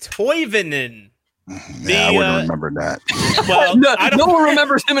 Hannu Toivonen. Yeah, I wouldn't remember that. Well, no one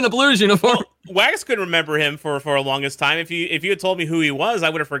remembers him in a Blues uniform. Well, Wags could remember him for a longest time. If you had told me who he was, I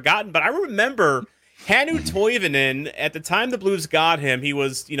would have forgotten. But I remember Hannu Toivonen. At the time the Blues got him, he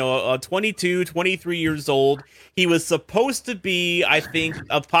was 22, 23 years old. He was supposed to be, I think,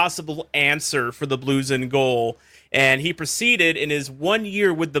 a possible answer for the Blues in goal. And he proceeded in his 1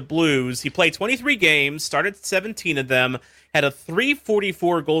 year with the Blues. He played 23 games, started 17 of them, had a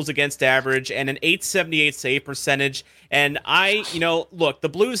 344 goals against average and an 878 save percentage. And look, the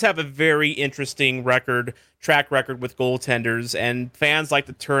Blues have a very interesting track record with goaltenders, and fans like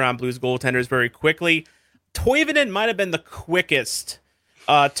to turn on Blues goaltenders very quickly. Toivonen might have been the quickest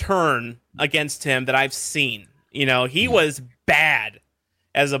turn against him that I've seen. He was bad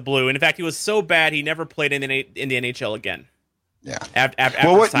as a Blue. And in fact, he was so bad he never played in the NHL again. Yeah.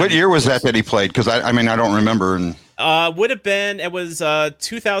 Well, what year was that he played? Because I don't remember. And would have been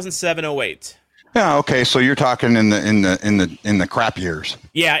 2007-08. Yeah. Okay. So you're talking in the crap years.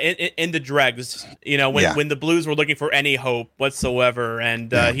 Yeah, in the dregs. When the Blues were looking for any hope whatsoever,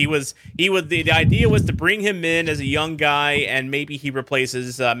 and he was the idea was to bring him in as a young guy, and maybe he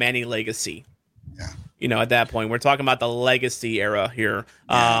replaces Manny Legacy. Yeah. At that point, we're talking about the Legacy era here.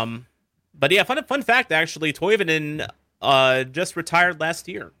 Yeah. But yeah, fun fact actually, Toivonen just retired last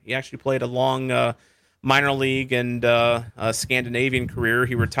year. He actually played a long minor league and Scandinavian career.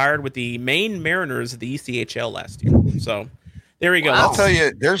 He retired with the Maine Mariners of the ECHL last year. So there you go. I'll tell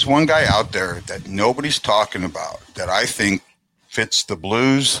you, there's one guy out there that nobody's talking about that I think fits the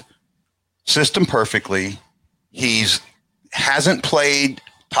Blues system perfectly. He's hasn't played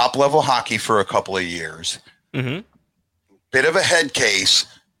top level hockey for a couple of years. Mm-hmm. Bit of a head case,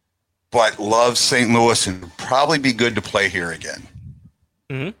 but loves St. Louis and would probably be good to play here again.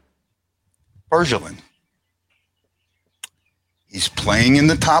 Mm-hmm. Bergelin. He's playing in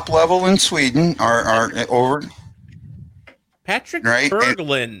the top level in Sweden. Over Patrick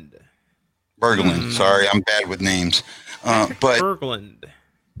Berglund. Berglund. Sorry, I'm bad with names. But Berglund.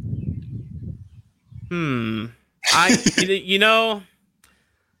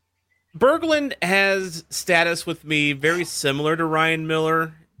 Berglund has status with me very similar to Ryan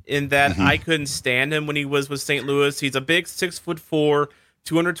Miller in that I couldn't stand him when he was with St. Louis. He's a big 6'4",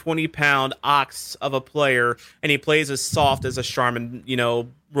 220-pound ox of a player, and he plays as soft as a Charmin,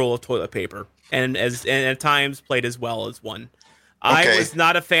 roll of toilet paper, and at times played as well as one. Okay. I was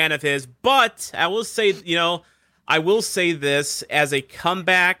not a fan of his, but I will say, this as a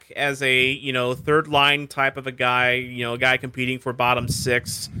comeback, as a third line type of a guy, a guy competing for bottom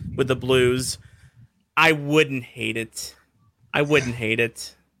six with the Blues. I wouldn't hate it.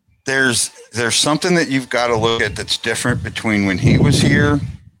 There's something that you've got to look at that's different between when he was here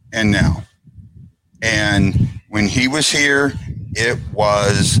and now. And when he was here, it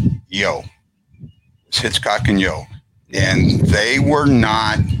was Yo. It's Hitchcock and Yo. And they were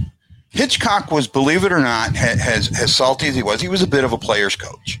not – Hitchcock was, believe it or not, as salty as he was a bit of a player's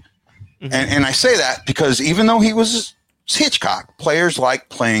coach. Mm-hmm. And I say that because even though he was Hitchcock, players like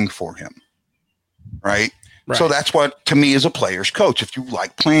playing for him, right? So that's what, to me, is a player's coach, if you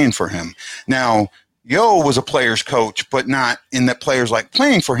like playing for him. Now, Yo was a player's coach, but not in that players like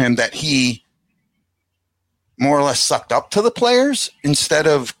playing for him, that he more or less sucked up to the players instead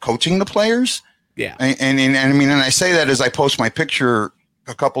of coaching the players. Yeah. And I say that as I post my picture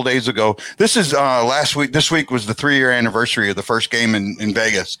a couple days ago. This is last week. This week was the 3-year anniversary of the first game in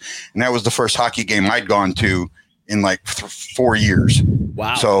Vegas. And that was the first hockey game I'd gone to in like 4 years.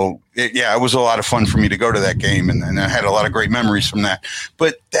 Wow. So it was a lot of fun for me to go to that game. And I had a lot of great memories from that.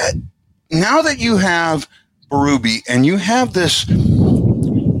 But now that you have Berube and you have this,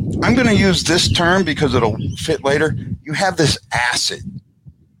 I'm going to use this term because it'll fit later. You have this acid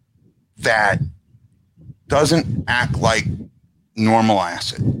that doesn't act like normal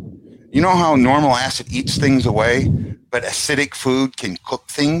acid. You know how normal acid eats things away, but acidic food can cook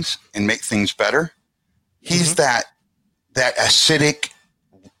things and make things better? He's that acidic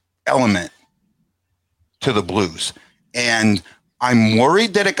element to the Blues. And I'm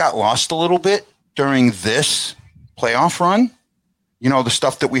worried that it got lost a little bit during this playoff run. The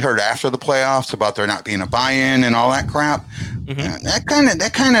stuff that we heard after the playoffs about there not being a buy-in and all that crap. Mm-hmm.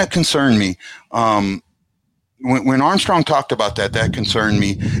 That kind of concerned me. When Armstrong talked about that concerned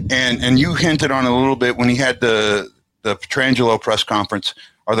me. And you hinted on it a little bit when he had the Petrangelo press conference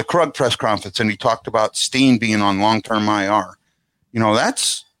or the Krug press conference, and he talked about Steen being on long-term IR.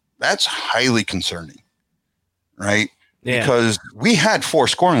 That's highly concerning, right? Yeah. Because we had 4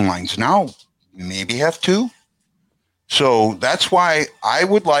 scoring lines. Now we maybe have 2. So that's why I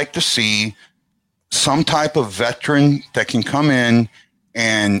would like to see some type of veteran that can come in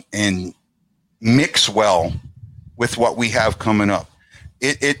and mix well with what we have coming up.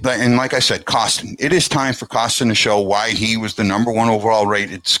 And like I said, Costin, it is time for Costin to show why he was the number 1 overall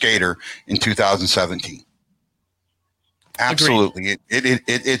rated skater in 2017. Absolutely.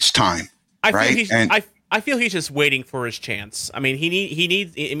 It's time. I feel he's just waiting for his chance. I mean, he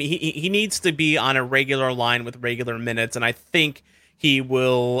needs to be on a regular line with regular minutes, and I think he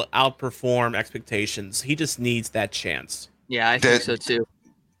will outperform expectations. He just needs that chance. Yeah, I think so too.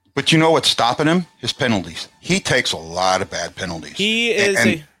 But you know what's stopping him? His penalties. He takes a lot of bad penalties. He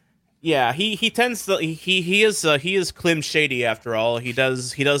is he tends to he is Clem Shady after all. He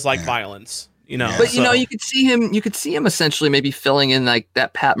does like violence. But you could see him essentially maybe filling in like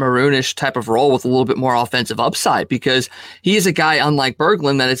that Pat Maroonish type of role with a little bit more offensive upside, because he is a guy, unlike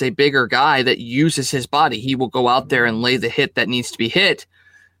Berglund, that is a bigger guy that uses his body. He will go out there and lay the hit that needs to be hit,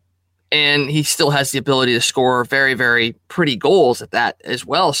 and he still has the ability to score very, very pretty goals at that as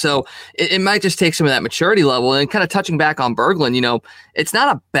well. So it might just take some of that maturity level. And kind of touching back on Berglund, it's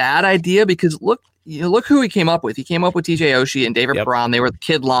not a bad idea, because look who he came up with. He came up with TJ Oshie and David Brown. They were the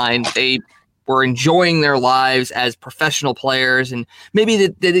kid line. They were enjoying their lives as professional players, and maybe they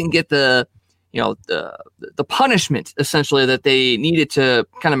didn't get the punishment essentially that they needed to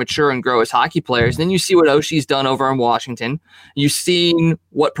kind of mature and grow as hockey players. And then you see what Oshie's done over in Washington. You've seen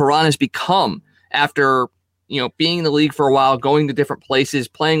what Perron has become after being in the league for a while, going to different places,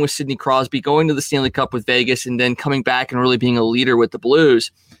 playing with Sidney Crosby, going to the Stanley Cup with Vegas, and then coming back and really being a leader with the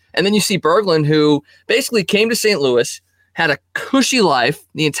Blues. And then you see Berglund, who basically came to St. Louis, had a cushy life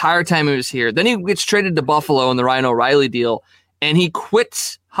the entire time he was here. Then he gets traded to Buffalo in the Ryan O'Reilly deal, and he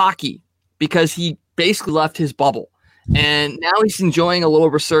quits hockey because he basically left his bubble. And now he's enjoying a little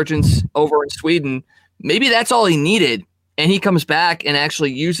resurgence over in Sweden. Maybe that's all he needed, and he comes back and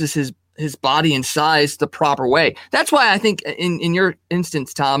actually uses his body and size the proper way. That's why I think in your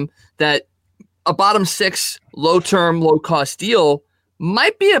instance, Tom, that a bottom 6, low-term, low-cost deal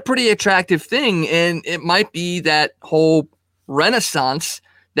might be a pretty attractive thing, and it might be that whole renaissance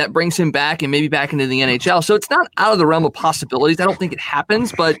that brings him back and maybe back into the NHL. So it's not out of the realm of possibilities. I don't think it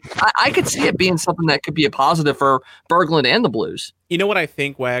happens, but I could see it being something that could be a positive for Berglund and the Blues. You know what I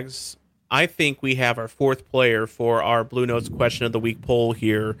think, Wags? I think we have our 4th player for our Bluenotes question of the week poll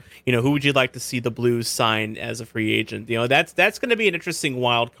here. Who would you like to see the Blues sign as a free agent? That's going to be an interesting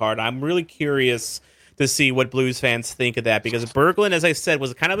wild card. I'm really curious to see what Blues fans think of that, because Berglund, as I said,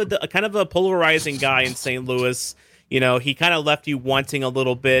 was kind of a polarizing guy in St. Louis. He kind of left you wanting a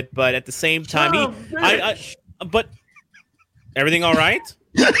little bit, but at the same time, but everything all right?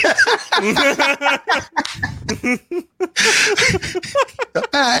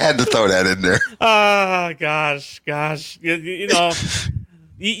 I had to throw that in there. Oh gosh.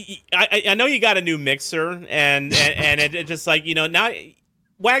 I know you got a new mixer, and it just like now.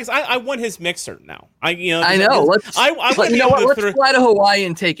 Wags, I want his mixer now. I know. Let's fly to Hawaii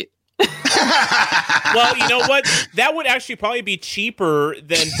and take it. Well, you know what? That would actually probably be cheaper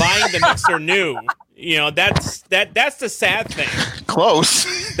than buying the mixer new. That's the sad thing. Close.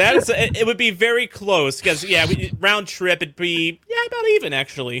 It would be very close, because round trip it'd be about even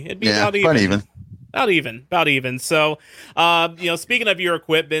actually. It'd be about even. About even. So, speaking of your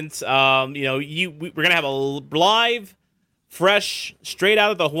equipment, we're gonna have a live, fresh, straight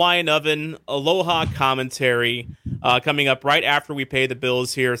out of the Hawaiian oven, Aloha commentary coming up right after we pay the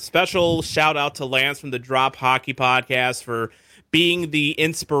bills here. Special shout out to Lance from the Drop Hockey Podcast for being the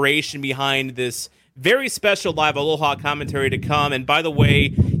inspiration behind this very special live Aloha commentary to come. And by the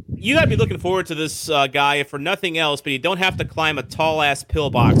way, you got to be looking forward to this guy, if for nothing else, but you don't have to climb a tall-ass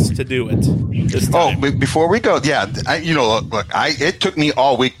pillbox to do it this time. Oh, before we go, it took me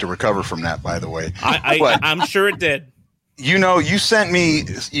all week to recover from that, by the way. I'm sure it did. You sent me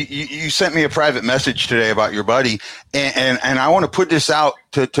a private message today about your buddy, and I want to put this out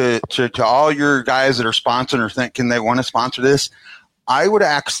to all your guys that are sponsoring or thinking they want to sponsor this. I would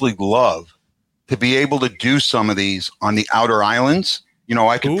actually love to be able to do some of these on the outer islands.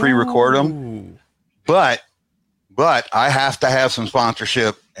 I could pre-record them, but I have to have some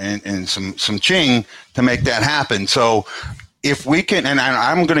sponsorship and some ching to make that happen. So if we can, and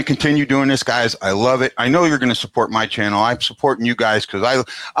I'm going to continue doing this, guys. I love it. I know you're going to support my channel. I'm supporting you guys because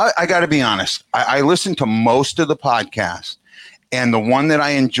I got to be honest. I listen to most of the podcasts, and the one that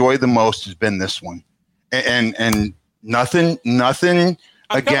I enjoy the most has been this one. And nothing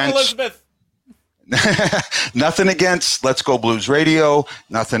against Elizabeth. Nothing against Let's Go Blues Radio.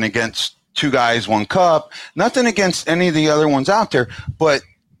 Nothing against Two Guys, One Cup. Nothing against any of the other ones out there, but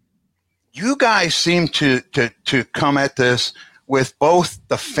you guys seem to come at this with both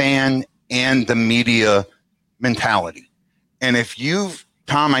the fan and the media mentality. And if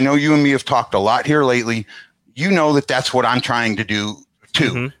Tom, I know you and me have talked a lot here lately. You know that that's what I'm trying to do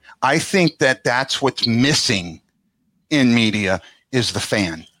too. Mm-hmm. I think that that's what's missing in media is the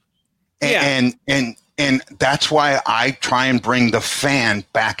fan. And that's why I try and bring the fan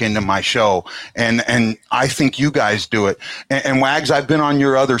back into my show. And I think you guys do it. And Wags, I've been on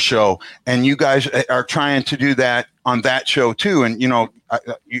your other show, and you guys are trying to do that on that show too. And, you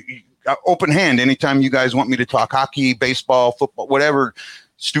open hand, anytime you guys want me to talk hockey, baseball, football, whatever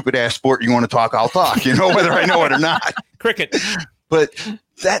stupid ass sport you want to talk, I'll talk, whether I know it or not. Cricket. But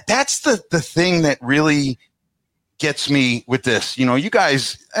that's the thing that really gets me with this. You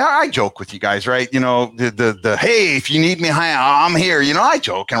guys, I joke with you guys, right? The hey, if you need me, I'm here. I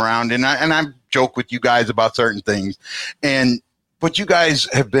joke around and I joke with you guys about certain things, but you guys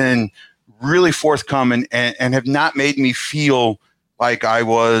have been really forthcoming and have not made me feel like I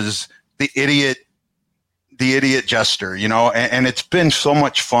was the idiot jester, and it's been so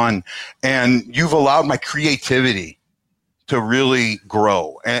much fun, and you've allowed my creativity to really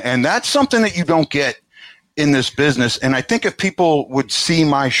grow, and that's something that you don't get in this business. And I think if people would see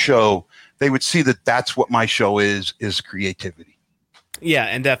my show, they would see that that's what my show is creativity. Yeah,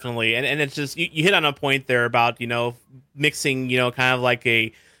 and definitely. And it's just, you hit on a point there about, mixing, kind of like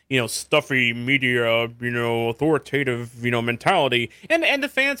a, stuffy media, authoritative, mentality and the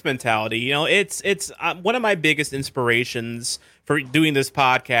fans mentality. It's one of my biggest inspirations for doing this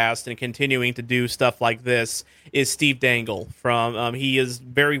podcast and continuing to do stuff like this is Steve Dangle from, he is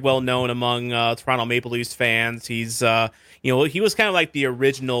very well known among Toronto Maple Leafs fans. He's, he was kind of like the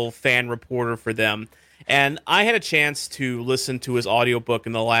original fan reporter for them. And I had a chance to listen to his audiobook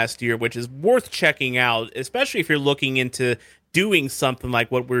in the last year, which is worth checking out, especially if you're looking into doing something like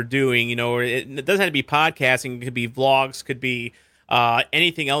what we're doing, or it doesn't have to be podcasting. It could be vlogs, could be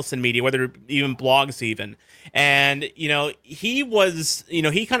anything else in media, whether even blogs even. And, he was,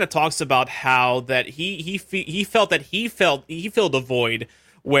 he kind of talks about how that he felt that he filled a void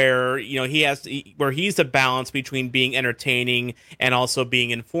where, where he's a balance between being entertaining and also being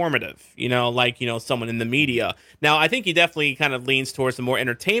informative, like, someone in the media. Now, I think he definitely kind of leans towards the more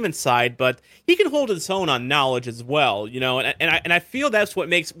entertainment side, but he can hold his own on knowledge as well, and I feel that's what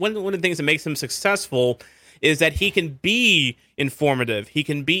makes one of the things that makes him successful is that he can be informative. He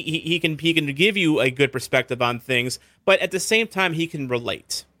can give you a good perspective on things, but at the same time, he can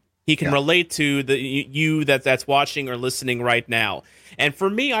relate. He can relate to you that's watching or listening right now. And for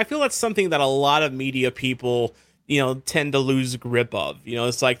me, I feel that's something that a lot of media people, tend to lose grip of.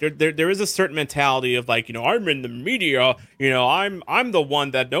 It's like there is a certain mentality of like, I'm in the media, I'm the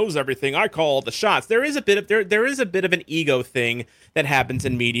one that knows everything. I call all the shots. There is a bit of an ego thing that happens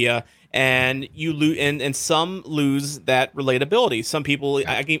in media, and you lose, and some lose that relatability. Some people,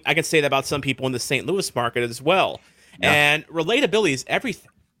 I can say that about some people in the St. Louis market as well. Yeah. And relatability is everything.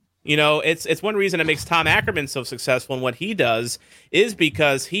 It's one reason it makes Tom Ackerman so successful in what he does is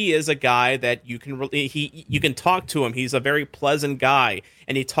because he is a guy that you can talk to him. He's a very pleasant guy,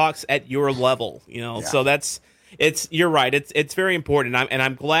 and he talks at your level. So you're right. It's very important, and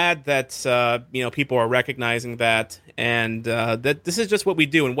I'm glad that people are recognizing that, and that this is just what we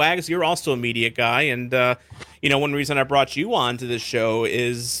do. And Wags, you're also a media guy, and one reason I brought you on to this show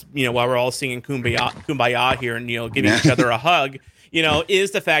is while we're all singing Kumbaya here and giving each other a hug.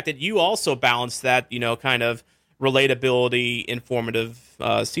 Is the fact that you also balance that, kind of relatability, informative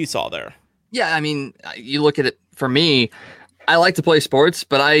seesaw there. Yeah, I mean, you look at it, for me, I like to play sports,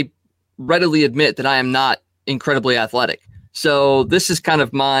 but I readily admit that I am not incredibly athletic. So this is kind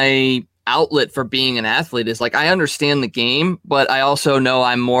of my outlet for being an athlete is like, I understand the game, but I also know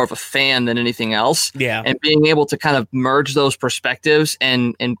I'm more of a fan than anything else. Yeah. And being able to kind of merge those perspectives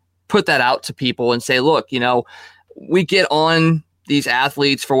and put that out to people and say, look, we get on these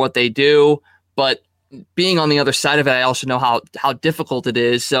athletes for what they do, but being on the other side of it, I also know how difficult it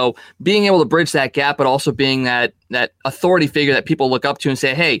is. So being able to bridge that gap, but also being that authority figure that people look up to and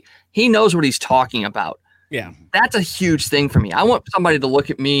say, hey, he knows what he's talking about. Yeah. That's a huge thing for me. I want somebody to look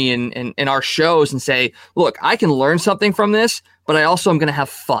at me and our shows and say, look, I can learn something from this, but I also am going to have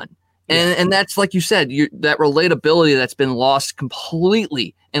fun. And that's, like you said, that relatability that's been lost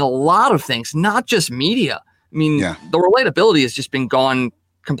completely in a lot of things, not just media. I mean, the relatability has just been gone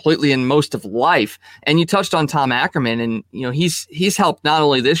completely in most of life. And you touched on Tom Ackerman, and he's helped not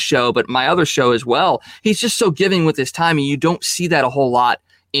only this show but my other show as well. He's just so giving with his time, and you don't see that a whole lot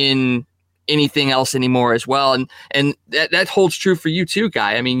in anything else anymore as well. And that holds true for you too,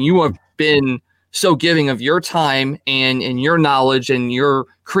 Guy. I mean, you have been so giving of your time and your knowledge and your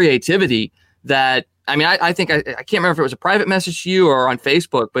creativity that, I mean, I think I can't remember if it was a private message to you or on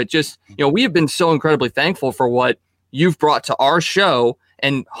Facebook, but just, we have been so incredibly thankful for what you've brought to our show.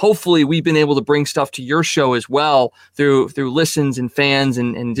 And hopefully we've been able to bring stuff to your show as well through listens and fans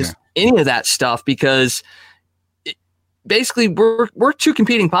and just any of that stuff, because basically we're two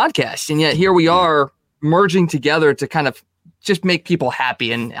competing podcasts, and yet here we are merging together to kind of just make people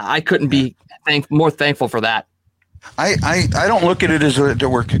happy. And I couldn't be more thankful for that. I don't look at it as that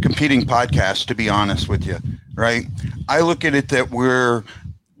we're competing podcasts, to be honest with you, right? I look at it that we're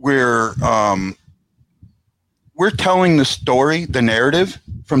telling the story, the narrative,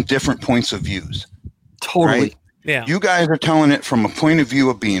 from different points of views. Totally. Right? Yeah. You guys are telling it from a point of view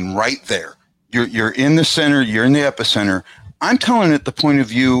of being right there. You're in the center, you're in the epicenter. I'm telling it the point of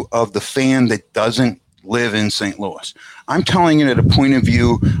view of the fan that doesn't live in St. Louis. I'm telling it at a point of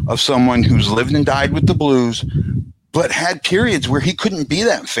view of someone who's lived and died with the Blues, but had periods where he couldn't be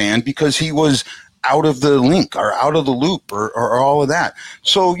that fan because he was out of the link or out of the loop or all of that.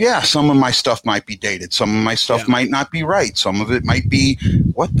 So yeah, some of my stuff might be dated. Some of my stuff might not be right. Some of it might be,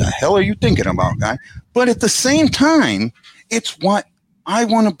 what the hell are you thinking about, guy? But at the same time, it's what I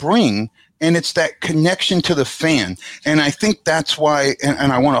want to bring, and it's that connection to the fan. And I think that's why,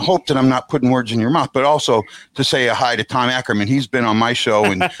 and I want to hope that I'm not putting words in your mouth, but also to say a hi to Tom Ackerman. He's been on my show,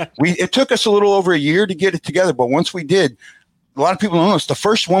 and it took us a little over a year to get it together. But once we did, a lot of people don't know this, the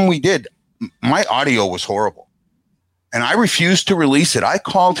first one we did, my audio was horrible, and I refused to release it. I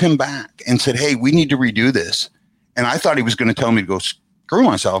called him back and said, hey, we need to redo this. And I thought he was going to tell me to go screw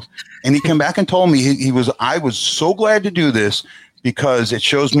myself. And he came back and told me I was so glad to do this because it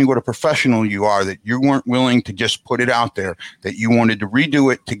shows me what a professional you are, that you weren't willing to just put it out there, that you wanted to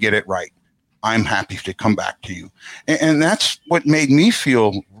redo it to get it right. I'm happy to come back to you. And that's what made me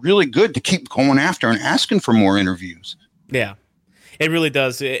feel really good to keep going after and asking for more interviews. Yeah. It really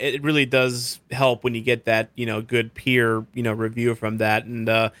does. It really does help when you get that, good peer, review from that. And,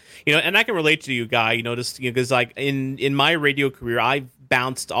 and I can relate to you, Guy, just because like in my radio career, I've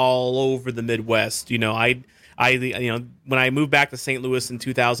bounced all over the Midwest. When I moved back to St. Louis in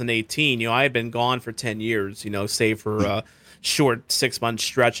 2018, I had been gone for 10 years, save for a short 6-month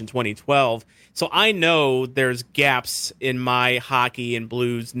stretch in 2012. So I know there's gaps in my hockey and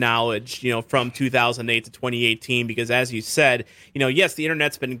blues knowledge, from 2008 to 2018, because as you said, yes, the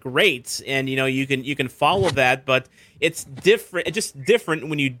internet's been great and, you can follow that, but it's different. It's just different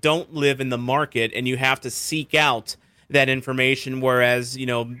when you don't live in the market and you have to seek out that information. Whereas,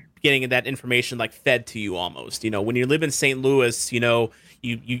 getting that information like fed to you almost, when you live in St. Louis,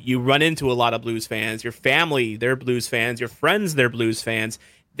 you run into a lot of blues fans, your family, they're blues fans, your friends, they're blues fans.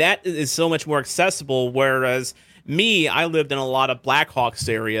 That is so much more accessible. Whereas me, I lived in a lot of Blackhawks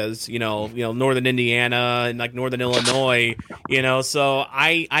areas, northern Indiana and like northern Illinois, so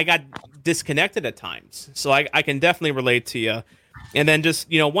I got disconnected at times. So I can definitely relate to you. And then just,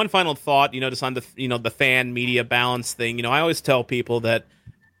 one final thought, just on the, the fan media balance thing. I always tell people that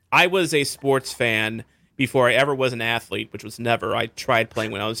I was a sports fan before I ever was an athlete, which was never. I tried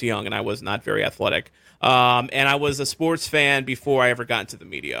playing when I was young and I was not very athletic. And I was a sports fan before I ever got into the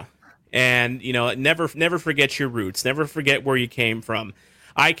media. And, never forget your roots. Never forget where you came from.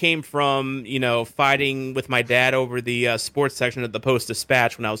 I came from, fighting with my dad over the sports section of the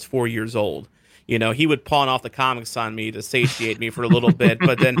Post-Dispatch when I was 4 years old. He would pawn off the comics on me to satiate me for a little bit.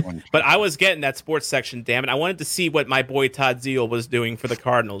 But I was getting that sports section, damn it. I wanted to see what my boy Todd Zeal was doing for the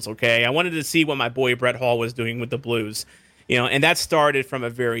Cardinals, okay? I wanted to see what my boy Brett Hall was doing with the Blues. And that started from a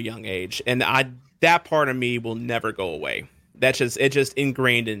very young age. And that part of me will never go away. It's just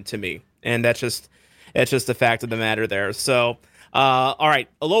ingrained into me. And that's just the fact of the matter there. So, all right.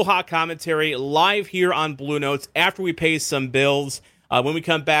 Aloha commentary live here on Bluenotes after we pay some bills. When we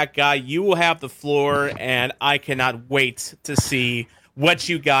come back, Guy, you will have the floor, and I cannot wait to see what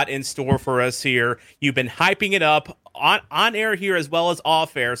you got in store for us here. You've been hyping it up on air here as well as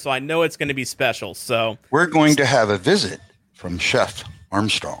off air, so I know it's going to be special. So we're going to have a visit from Chef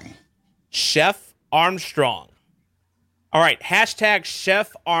Armstrong. Chef Armstrong. All right, hashtag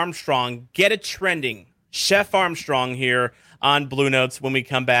Chef Armstrong. Get it trending. Chef Armstrong here on Bluenotes when we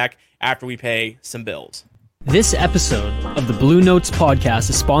come back after we pay some bills. This episode of the Bluenotes podcast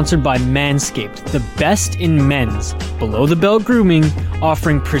is sponsored by Manscaped, the best in men's below-the-belt grooming,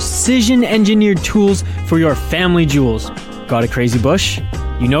 offering precision-engineered tools for your family jewels. Got a crazy bush?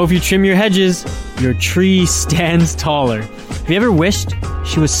 If you trim your hedges, your tree stands taller. Have you ever wished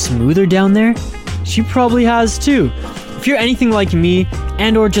she was smoother down there? She probably has too. If you're anything like me,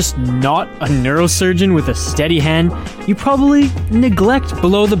 and or just not a neurosurgeon with a steady hand, you probably neglect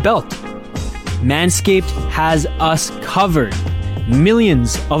below the belt. Manscaped has us covered.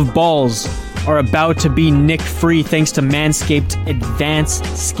 Millions of balls are about to be nick-free thanks to Manscaped's advanced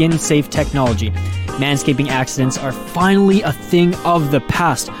skin-safe technology. Manscaping accidents are finally a thing of the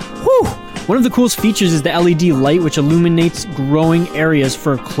past. Whew! One of the coolest features is the LED light, which illuminates growing areas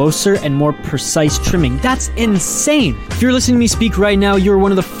for closer and more precise trimming. That's insane! If you're listening to me speak right now, you're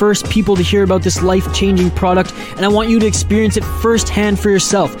one of the first people to hear about this life-changing product, and I want you to experience it firsthand for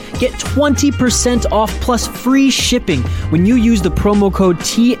yourself. Get 20% off plus free shipping when you use the promo code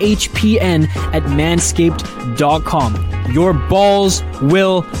THPN at manscaped.com. Your balls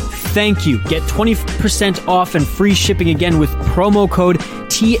will thank you. Get 20% off and free shipping again with promo code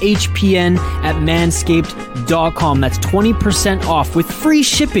THPN at manscaped.com. That's 20% off with free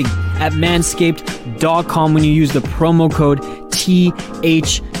shipping at manscaped.com when you use the promo code THPN.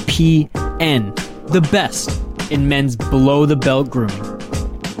 The best in men's below the belt grooming.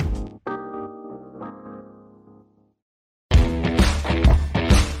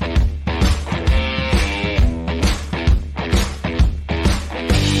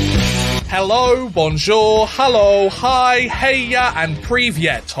 Hello, bonjour, hello, hi, heya, and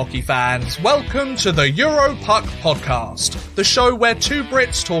privyet, hockey fans. Welcome to the Europuck podcast, the show where two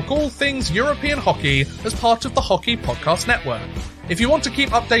Brits talk all things European hockey as part of the Hockey Podcast Network. If you want to keep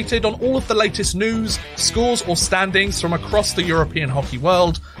updated on all of the latest news, scores, or standings from across the European hockey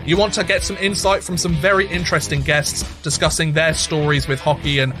world, you want to get some insight from some very interesting guests discussing their stories with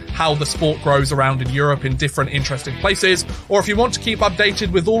hockey and how the sport grows around in Europe in different interesting places, or if you want to keep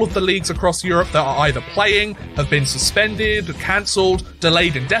updated with all of the leagues across Europe that are either playing, have been suspended, cancelled,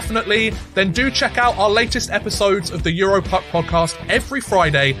 delayed indefinitely, then do check out our latest episodes of the Europuck podcast every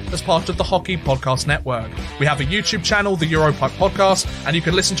Friday as part of the Hockey Podcast Network. We have a YouTube channel, the Europuck Podcast, and you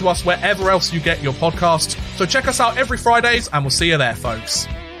can listen to us wherever else you get your podcasts. So check us out every Fridays, and we'll see you there, folks.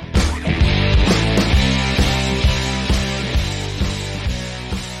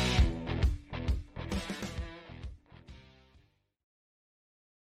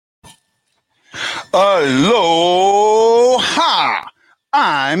 Aloha!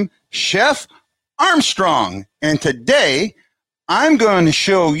 I'm Chef Armstrong, and today I'm going to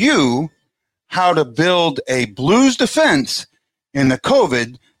show you how to build a Blues defense in the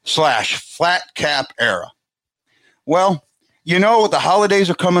COVID/flat cap era. Well, you know, the holidays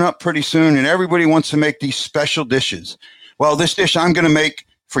are coming up pretty soon, and everybody wants to make these special dishes. Well, this dish I'm going to make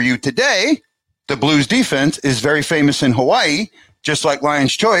for you today, the Blues defense, is very famous in Hawaii, just like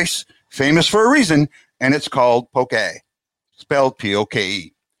Lion's Choice, famous for a reason, and it's called poke, spelled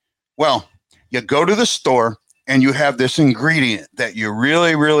P-O-K-E. Well, you go to the store, and you have this ingredient that you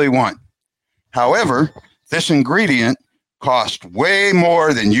really, really want. However, this ingredient costs way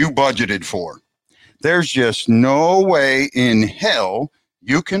more than you budgeted for. There's just no way in hell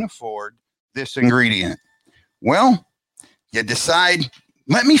you can afford this ingredient. Well, you decide,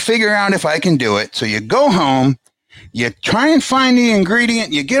 let me figure out if I can do it. So you go home, you try and find the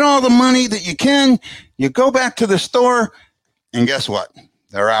ingredient, you get all the money that you can, you go back to the store, and guess what?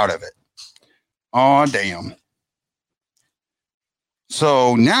 They're out of it. Oh, damn.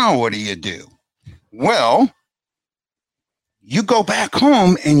 So now what do? Well, you go back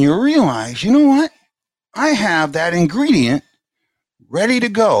home and you realize, you know what? I have that ingredient ready to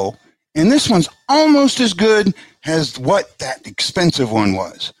go, and this one's almost as good as what that expensive one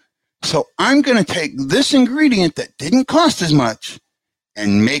was. So I'm going to take this ingredient that didn't cost as much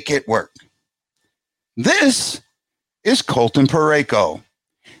and make it work. This is Colton Parayko.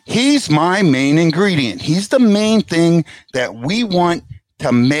 He's my main ingredient. He's the main thing that we want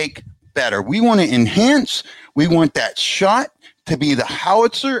to make better. We want to enhance. We want that shot to be the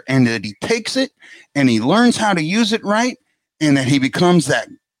howitzer, and that he takes it and he learns how to use it right, and that he becomes that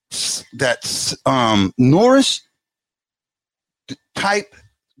Norris type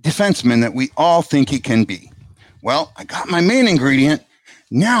defenseman that we all think he can be. Well, I got my main ingredient.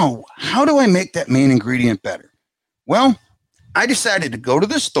 Now, how do I make that main ingredient better? Well, I decided to go to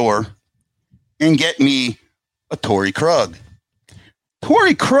the store and get me a Torrey Krug.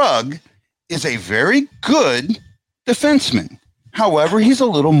 Torrey Krug is a very good defenseman. However, he's a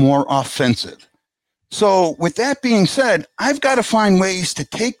little more offensive. So with that being said, I've got to find ways to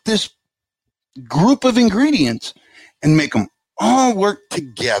take this group of ingredients and make them all work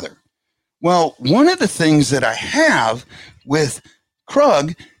together. Well, one of the things that I have with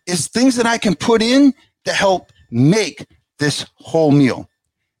Krug is things that I can put in to help make this whole meal.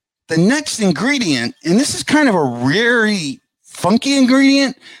 The next ingredient, and this is kind of a very funky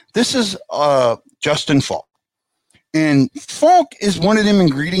ingredient, this is Justin Falk. And Falk is one of them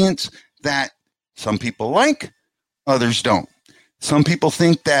ingredients that some people like, others don't. Some people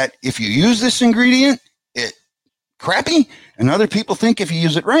think that if you use this ingredient, it's crappy, and other people think if you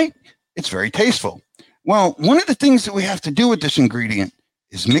use it right, it's very tasteful. Well, one of the things that we have to do with this ingredient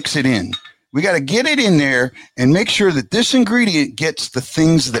is mix it in. We got to get it in there and make sure that this ingredient gets the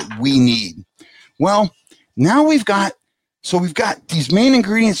things that we need. Well, now we've got these main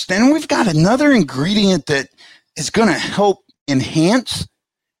ingredients, then we've got another ingredient that is going to help enhance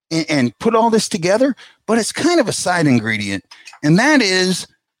and put all this together, but it's kind of a side ingredient, and that is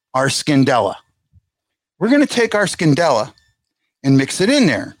our scandella. We're going to take our scandella and mix it in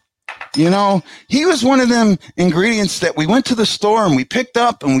there. You know, he was one of them ingredients that we went to the store and we picked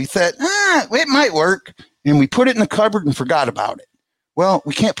up and we thought, it might work, and we put it in the cupboard and forgot about it. Well,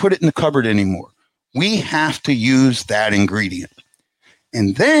 we can't put it in the cupboard anymore. We have to use that ingredient.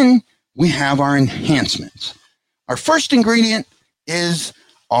 And then we have our enhancements. Our first ingredient is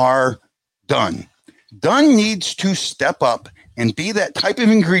our done. Done needs to step up and be that type of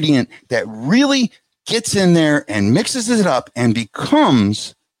ingredient that really gets in there and mixes it up and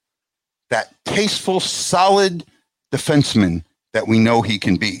becomes that tasteful, solid defenseman that we know he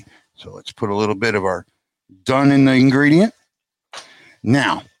can be. So let's put a little bit of our done in the ingredient.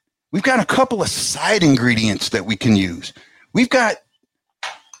 Now, we've got a couple of side ingredients that we can use. We've got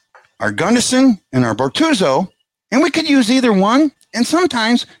our Gunderson and our Bortuzzo, and we could use either one, and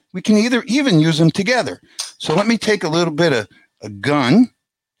sometimes we can even use them together. So let me take a little bit of a Gunderson,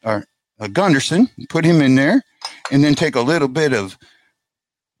 put him in there, and then take a little bit of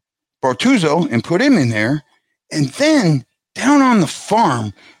Bortuzzo and put him in there. And then down on the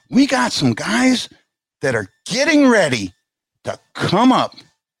farm, we got some guys that are getting ready to come up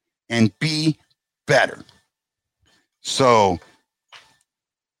and be better. So,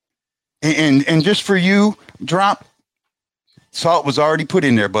 and just for you, Drop, salt was already put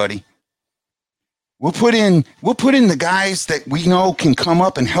in there, buddy. We'll put in the guys that we know can come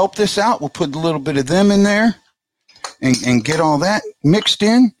up and help this out. We'll put a little bit of them in there and get all that mixed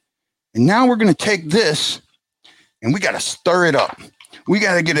in. And now we're going to take this and we got to stir it up. We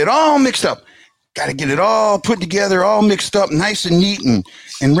got to get it all mixed up. Got to get it all put together, all mixed up, nice and neat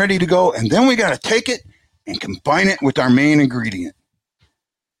and ready to go. And then we got to take it and combine it with our main ingredient.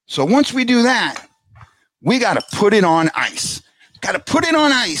 So once we do that, we got to put it on ice. Got to put it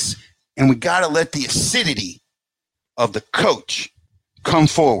on ice, and we got to let the acidity of the coach come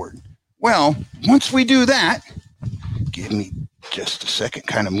forward. Well, once we do that, give me just a second,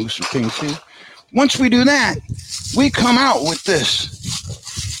 kind of move some things here. Once we do that, we come out with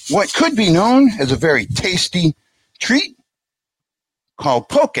this, what could be known as a very tasty treat called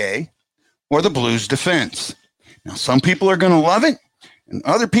poke or the Blues Defense. Now, some people are going to love it, and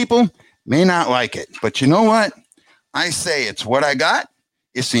other people may not like it. But you know what? I say it's what I got.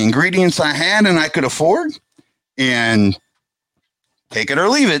 It's the ingredients I had and I could afford. And take it or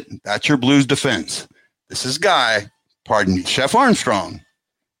leave it. That's your Blues Defense. This is Chef Armstrong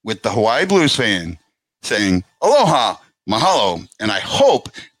with the Hawaii Blues fan saying aloha, mahalo. And I hope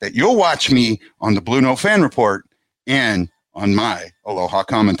that you'll watch me on the Blue Note Fan Report and on my aloha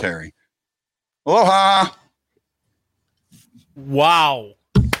commentary. Aloha. Wow.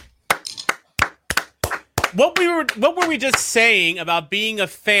 What were we just saying about being a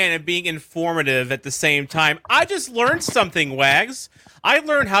fan and being informative at the same time? I just learned something, Wags. I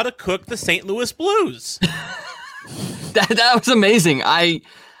learned how to cook the St. Louis Blues. That was amazing. I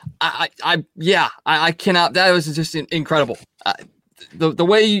cannot. That was just incredible. The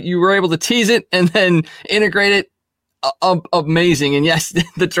way you were able to tease it and then integrate it, amazing. And yes,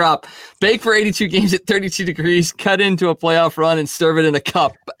 the drop. Bake for 82 games at 32 degrees, cut into a playoff run, and serve it in a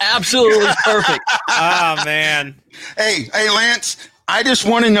cup. Absolutely perfect. Oh, man. Hey, Lance, I just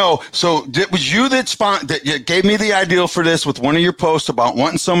want to know. So was you that gave me the idea for this with one of your posts about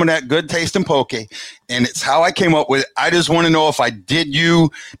wanting some of that good taste in poke, and it's how I came up with it. I just want to know if I did you,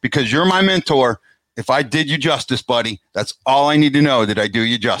 because you're my mentor, if I did you justice, buddy. That's all I need to know. Did I do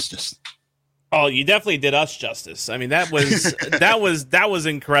you justice? Oh, you definitely did us justice. I mean, that was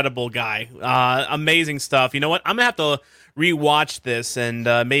incredible, guy. Amazing stuff. You know what? I'm gonna have to rewatch this and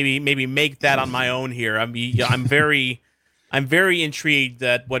maybe make that on my own here. I'm very intrigued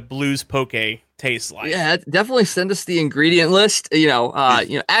at what Blues poke tastes like. Yeah, definitely send us the ingredient list.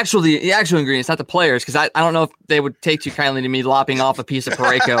 The actual ingredients, not the players, because I don't know if they would take too kindly to me lopping off a piece of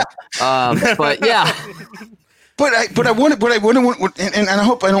Pareco. But yeah. But I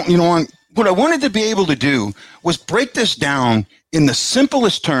hope I don't. What I wanted to be able to do was break this down in the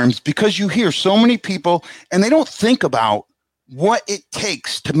simplest terms, because you hear so many people and they don't think about what it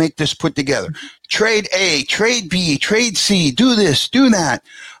takes to make this put together. Trade A, trade B, trade C, do this, do that.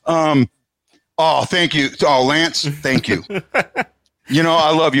 Thank you. Oh, Lance, thank you. You know,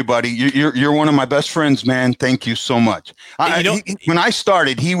 I love you, buddy. You're one of my best friends, man. Thank you so much. When I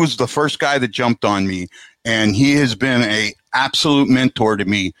started, he was the first guy that jumped on me, and he has been a absolute mentor to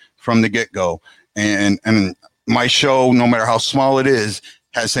me from the get-go. And my show, no matter how small it is,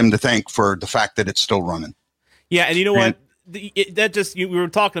 has him to thank for the fact that it's still running. Yeah, and you know what? We were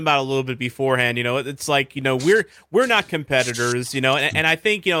talking about it a little bit beforehand. You know, it's like, you know, we're not competitors. You know, and I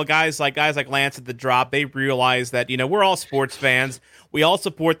think, you know, guys like Lance at the Drop, they realize that, you know, we're all sports fans. We all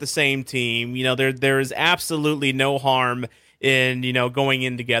support the same team. You know, there is absolutely no harm in, you know, going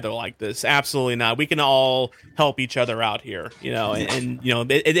in together like this. Absolutely not. We can all help each other out here. You know, and you know,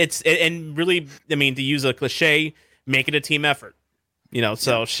 and really, I mean, to use a cliche, make it a team effort. You know,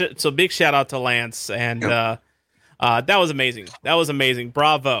 so big shout out to Lance, and that was amazing. That was amazing.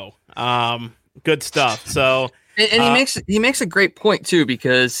 Bravo. Good stuff. So, and he makes a great point too,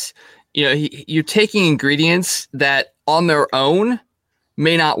 because, you know, you're taking ingredients that on their own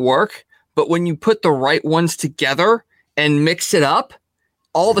may not work, but when you put the right ones together and mix it up,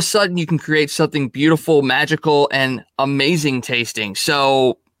 all of a sudden you can create something beautiful, magical, and amazing tasting.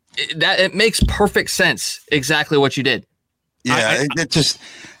 So it makes perfect sense. Exactly what you did. Yeah,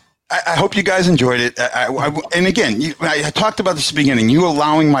 I hope you guys enjoyed it. And again, I talked about this at the beginning, you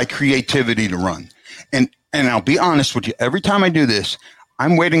allowing my creativity to run. And I'll be honest with you, every time I do this,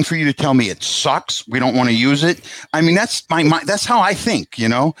 I'm waiting for you to tell me it sucks, we don't want to use it. I mean, that's that's how I think, you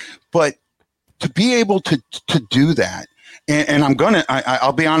know. But to be able to do that, and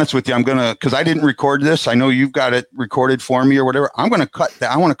I'll be honest with you, because I didn't record this. I know you've got it recorded for me or whatever. I'm going to cut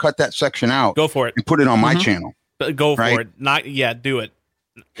that. I want to cut that section out. Go for it. And put it on my channel. Go for it. Do it,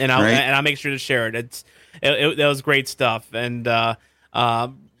 and I'll make sure to share it. That was great stuff, and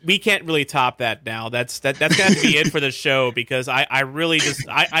we can't really top that now. That's gonna have to be it for the show, because I really just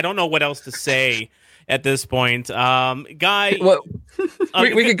I don't know what else to say at this point. Guy, well,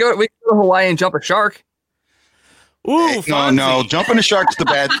 we could go to Hawaii and jump a shark. Ooh, no, jumping a shark's the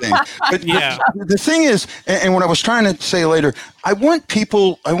bad thing. But yeah, the thing is, and what I was trying to say later, I want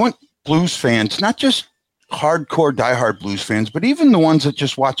blues fans, not just hardcore diehard blues fans, but even the ones that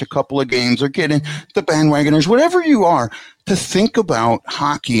just watch a couple of games or get in the bandwagoners, whatever you are, to think about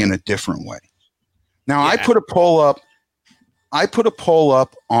hockey in a different way. Now, I put a poll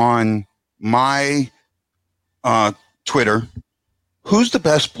up on my Twitter. Who's the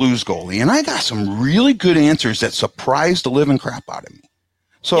best Blues goalie? And I got some really good answers that surprised the living crap out of me.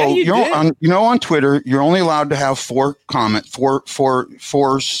 So on Twitter, you're only allowed to have four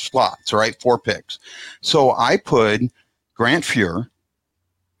slots, right? 4 picks. So I put Grant Fuhr,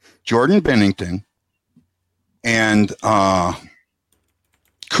 Jordan Bennington, and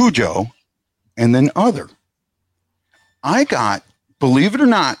Cujo, and then other. Believe it or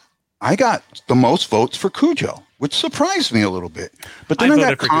not, I got the most votes for Cujo, which surprised me a little bit. But then I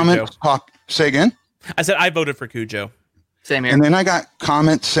got comments say again? I said I voted for Cujo. Same here. And then I got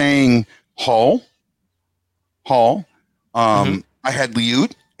comments saying Hall. I had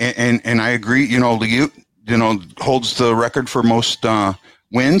Liut, and I agree. You know, Liut, holds the record for most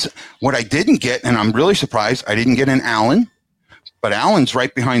wins. What I didn't get, and I'm really surprised, I didn't get an Allen, but Allen's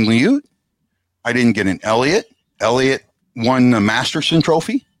right behind Liut. I didn't get an Elliott. Elliott won the Masterson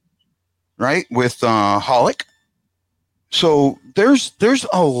Trophy, right, with Hollick. So there's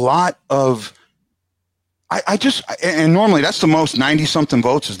a lot of. And normally that's the most, 90-something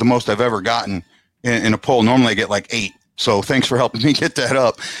votes is the most I've ever gotten in a poll. Normally I get like 8. So thanks for helping me get that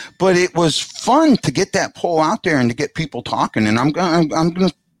up. But it was fun to get that poll out there and to get people talking. And I'm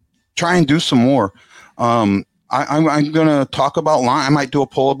gonna try and do some more. I'm gonna talk about I might do a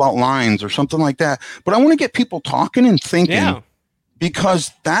poll about lines or something like that. But I want to get people talking and thinking, because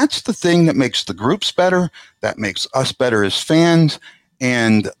that's the thing that makes the groups better. That makes us better as fans,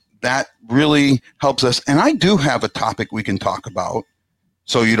 and that really helps us. And I do have a topic we can talk about,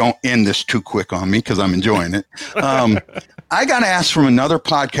 so you don't end this too quick on me, because I'm enjoying it. I got asked from another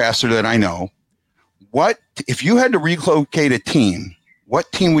podcaster that I know, what if you had to relocate a team,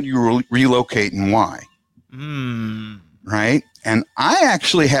 what team would you relocate and why? Right? And I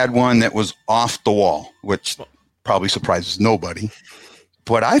actually had one that was off the wall, which probably surprises nobody.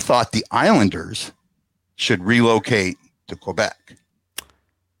 But I thought the Islanders should relocate to Quebec.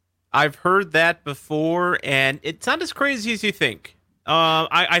 I've heard that before, and it's not as crazy as you think.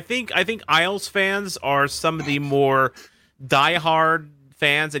 I think Isles fans are some of the more diehard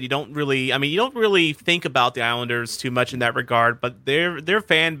fans that you don't really think about the Islanders too much in that regard. But their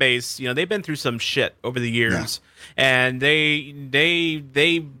fan base, they've been through some shit over the years, and they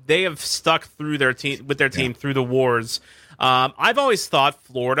have stuck through their team through the wars. I've always thought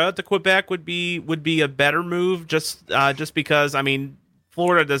Florida to Quebec would be a better move, just because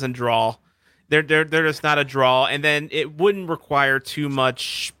Florida doesn't draw. They're just not a draw, and then it wouldn't require too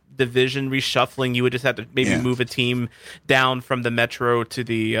much division reshuffling. You would just have to maybe move a team down from the Metro to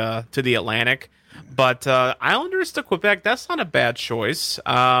the Atlantic. But Islanders to Quebec, that's not a bad choice.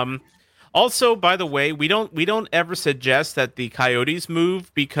 Also, by the way, we don't ever suggest that the Coyotes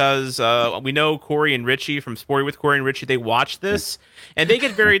move because we know Corey and Richie from Sporty with Corey and Richie. They watch this and they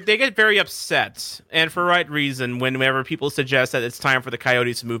get very upset, and for right reason. Whenever people suggest that it's time for the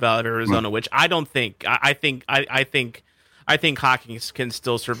Coyotes to move out of Arizona, which I don't think. I think hockey can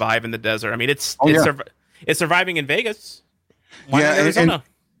still survive in the desert. I mean, it's surviving in Vegas. Why not Arizona?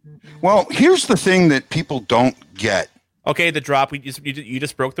 Well, here's the thing that people don't get. Okay, the drop. You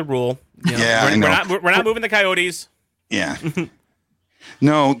just broke the rule. You know, I know. We're not moving the Coyotes. Yeah.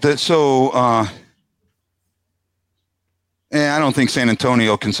 No. I don't think San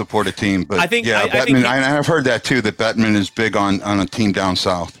Antonio can support a team, but Bettman. I've heard that too. That Bettman is big on a team down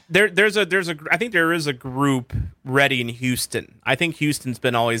south. I think there is a group ready in Houston. I think Houston's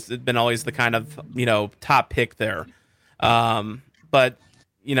been always the kind of top pick there, but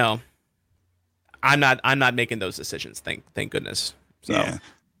I'm not making those decisions. Thank goodness. So,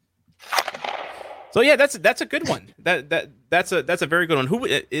 that's a good one. That's a very good one. Who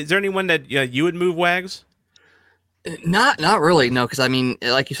is there anyone that you would move, Wags? Not really, no. Because I mean,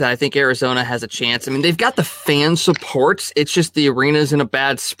 like you said, I think Arizona has a chance. I mean, they've got the fan support. It's just the arena's in a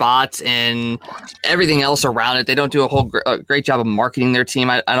bad spot and everything else around it. They don't do a great job of marketing their team.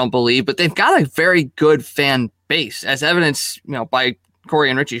 I don't believe, but they've got a very good fan base, as evidenced by Corey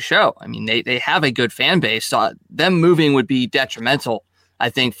and Richie's show. I mean, they have a good fan base. So them moving would be detrimental,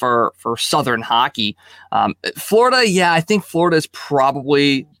 I think, for Southern hockey. Florida, I think Florida is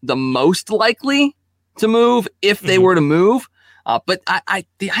probably the most likely to move if they were to move. But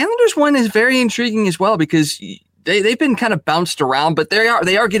the Islanders one is very intriguing as well because they've been kind of bounced around, but they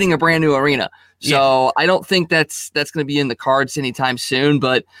are getting a brand new arena. So I don't think that's going to be in the cards anytime soon.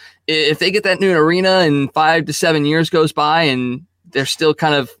 But if they get that new arena and 5 to 7 years goes by and they're still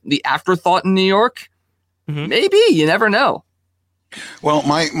kind of the afterthought in New York, maybe, you never know. Well,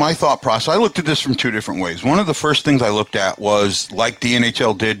 my thought process, I looked at this from two different ways. One of the first things I looked at was like the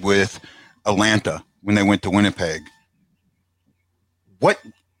NHL did with Atlanta when they went to Winnipeg. What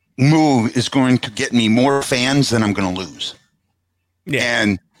move is going to get me more fans than I'm going to lose? Yeah.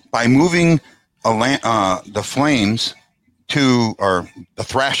 And by moving the Flames or the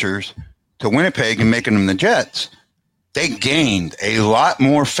Thrashers to Winnipeg and making them the Jets, they gained a lot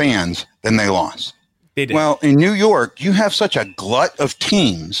more fans than they lost. They did. Well, in New York, you have such a glut of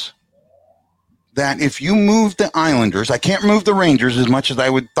teams that if you move the Islanders, I can't move the Rangers as much as I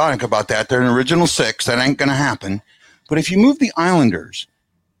would think about that. They're an original 6. That ain't going to happen. But if you move the Islanders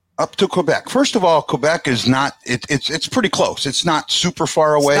up to Quebec, first of all, Quebec is not, it's pretty close. It's not super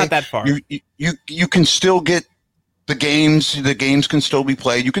far away. It's not that far. You can still get the games. The games can still be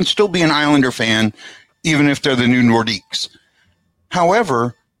played. You can still be an Islander fan, even if they're the new Nordiques.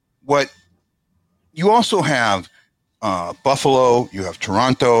 However, you also have Buffalo, you have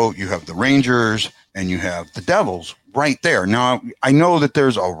Toronto, you have the Rangers, and you have the Devils right there. Now, I know that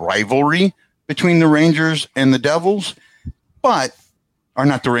there's a rivalry between the Rangers and the Devils, but are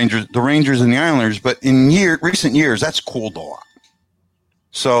not the Rangers and the Islanders, but in recent years, that's cooled a lot.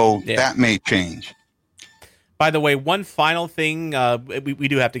 So that may change. By the way, one final thing, we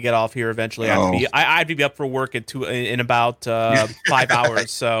do have to get off here eventually. I have to be up for work in about 5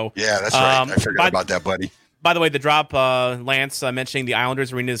 hours. So that's right. I forgot about that, buddy. By the way, the drop, Lance mentioning the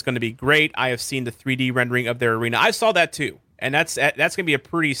Islanders arena is going to be great. I have seen the 3D rendering of their arena. I saw that too, and that's going to be a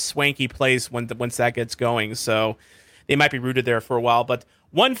pretty swanky place once that gets going. So they might be rooted there for a while. But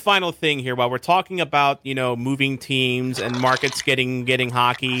one final thing here, while we're talking about moving teams and markets getting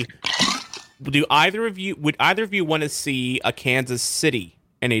hockey, would either of you want to see a Kansas City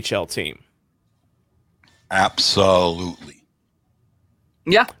NHL team? Absolutely.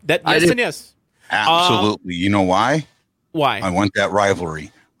 Yeah, yes. Absolutely. You know why? Why? I want that rivalry.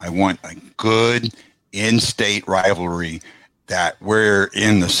 I want a good in-state rivalry that we're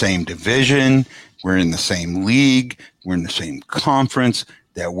in the same division, we're in the same league, we're in the same conference,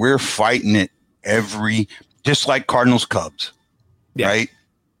 that we're fighting it just like Cardinals Cubs, right?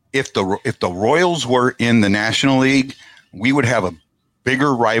 If the Royals were in the National League, we would have a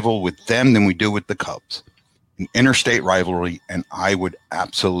bigger rival with them than we do with the Cubs. An interstate rivalry, and I would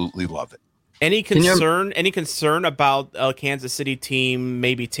absolutely love it. Any concern about a Kansas City team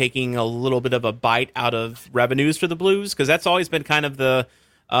maybe taking a little bit of a bite out of revenues for the Blues? Because that's always been kind of the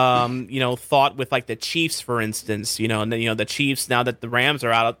thought with like the Chiefs, for instance, and then, the Chiefs, now that the Rams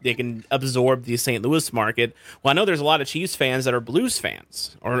are out, they can absorb the St. Louis market. Well, I know there's a lot of Chiefs fans that are Blues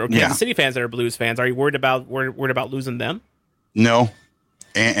fans, or Kansas City fans that are Blues fans. Are you worried about losing them? No,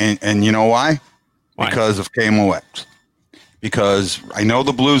 and you know why? Because of KMOX. Because I know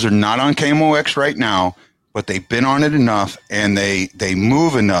the Blues are not on KMOX right now, but they've been on it enough, and they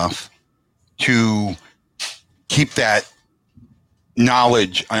move enough to keep that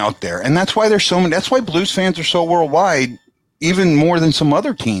knowledge out there. And that's why there's so many. That's why Blues fans are so worldwide, even more than some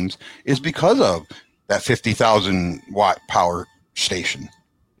other teams, is because of that 50,000 watt power station.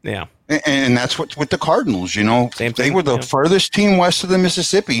 Yeah. And that's what with the Cardinals, Same they thing, were the furthest team west of the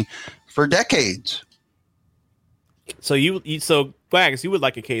Mississippi for decades. So so Wags, you would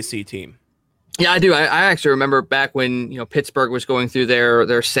like a KC team? Yeah, I do. I actually remember back when Pittsburgh was going through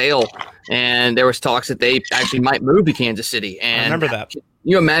their sale, and there was talks that they actually might move to Kansas City. And I remember that.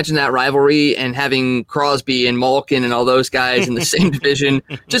 You imagine that rivalry and having Crosby and Malkin and all those guys in the same division,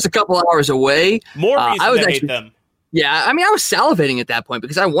 just a couple hours away. More reason to hate them. Yeah, I mean, I was salivating at that point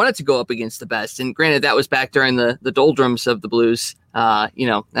because I wanted to go up against the best. And granted, that was back during the doldrums of the Blues,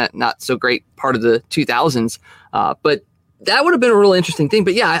 not so great part of the 2000s. But that would have been a really interesting thing.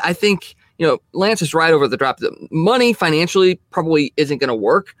 But yeah, I think, Lance is right over the drop. The money financially probably isn't going to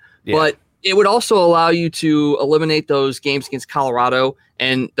work, but it would also allow you to eliminate those games against Colorado,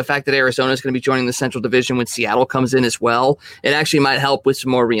 and the fact that Arizona is going to be joining the Central Division when Seattle comes in as well. It actually might help with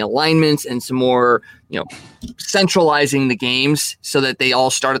some more realignments and some more, centralizing the games so that they all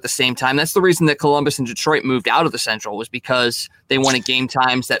start at the same time. That's the reason that Columbus and Detroit moved out of the Central, was because they wanted game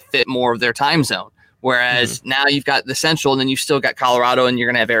times that fit more of their time zone. Whereas now you've got the Central, and then you've still got Colorado, and you're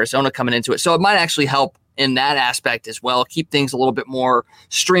going to have Arizona coming into it. So it might actually help in that aspect as well, keep things a little bit more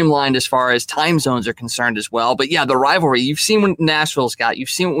streamlined as far as time zones are concerned as well. But yeah, the rivalry, you've seen what Nashville's got, you've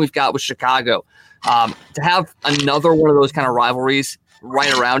seen what we've got with Chicago. To have another one of those kind of rivalries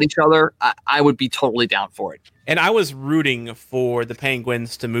right around each other, I would be totally down for it. And I was rooting for the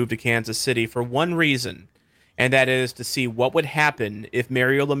Penguins to move to Kansas City for one reason, and that is to see what would happen if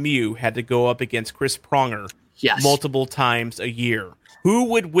Mario Lemieux had to go up against Chris Pronger multiple times a year. Who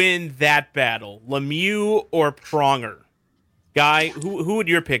would win that battle, Lemieux or Pronger? Guy, who would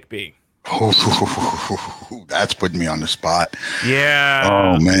your pick be? That's putting me on the spot. Yeah.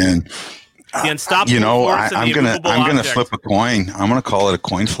 Oh man. The unstoppable force and the I'm gonna object. flip a coin. I'm gonna call it a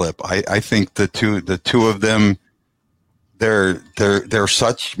coin flip. I think the two of them, they're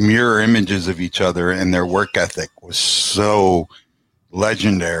such mirror images of each other, and their work ethic was so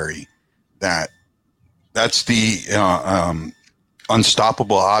legendary that's the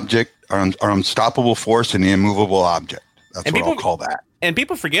unstoppable object, or unstoppable force, and the immovable object. That's what I'll call that. And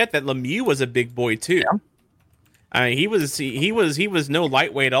people forget that Lemieux was a big boy too. Yeah. I mean, he was no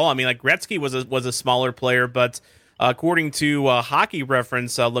lightweight at all. I mean, like Gretzky was a smaller player, but according to Hockey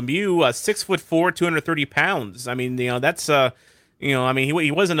Reference, Lemieux 6'4", 230 pounds. I mean, that's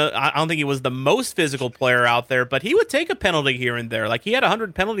he wasn't. I don't think he was the most physical player out there, but he would take a penalty here and there. Like he had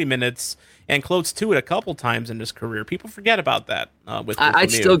 100 penalty minutes and close to it a couple times in his career. People forget about that. I'd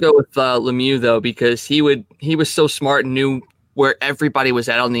Lemieux. Still go with Lemieux though, because he was so smart and knew where everybody was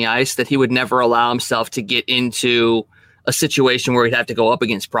at on the ice that he would never allow himself to get into a situation where he'd have to go up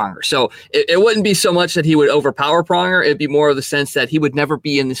against Pronger. So it wouldn't be so much that he would overpower Pronger. It'd be more of the sense that he would never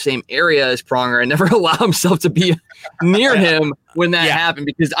be in the same area as Pronger and never allow himself to be near him when that happened.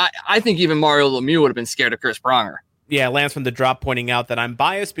 Because I think even Mario Lemieux would have been scared of Chris Pronger. Yeah, Lance from the Drop pointing out that I'm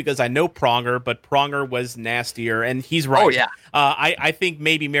biased because I know Pronger, but Pronger was nastier, and he's right. Oh, yeah. I think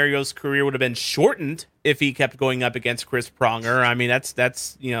maybe Mario's career would have been shortened if he kept going up against Chris Pronger. I mean, that's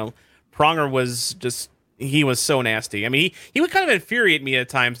Pronger was just, he was so nasty. I mean, he would kind of infuriate me at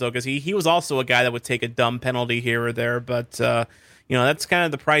times, though, because he was also a guy that would take a dumb penalty here or there, but, that's kind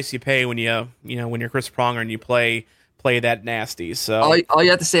of the price you pay when when you're Chris Pronger and you play that nasty. So all you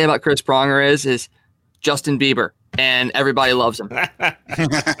have to say about Chris Pronger is Justin Bieber. And everybody loves him.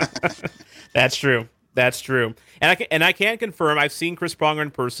 That's true. And I can confirm, I've seen Chris Pronger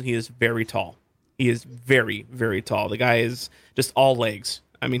in person. He is very tall. He is very, very tall. The guy is just all legs.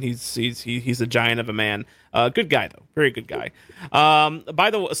 I mean, he's a giant of a man. Good guy though, very good guy. By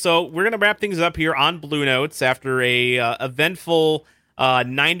the way, so we're gonna wrap things up here on Bluenotes after a eventful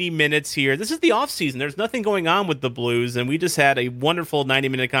 90 minutes here. This is the off season. There's nothing going on with the Blues, and we just had a wonderful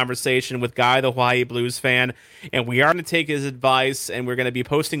 90-minute conversation with Guy, the Hawaii Blues fan, and we are going to take his advice, and we're going to be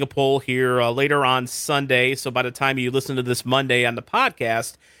posting a poll here later on Sunday, so by the time you listen to this Monday on the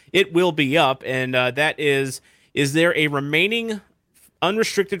podcast, it will be up, and that is there a remaining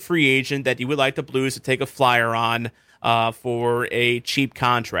unrestricted free agent that you would like the Blues to take a flyer on for a cheap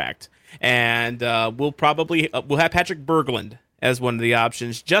contract. And we'll have Patrick Berglund as one of the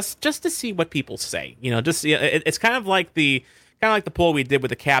options, just to see what people say. It's kind of like the poll we did with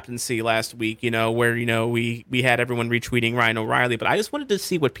the captaincy last week, where we had everyone retweeting Ryan O'Reilly, but I just wanted to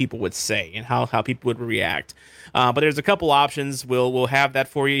see what people would say and how people would react. But there's a couple options. We'll have that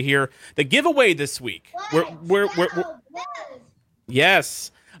for you here. The giveaway this week.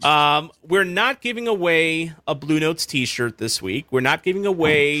 Yes. We're not giving away a Bluenotes t-shirt this week. We're not giving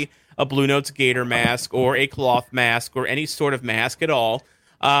away a Bluenotes gator mask or a cloth mask or any sort of mask at all.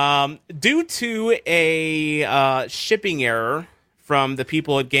 Due to a shipping error from the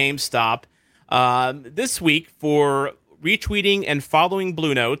people at GameStop, this week for retweeting and following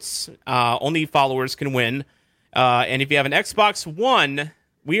Bluenotes, only followers can win. And if you have an Xbox One,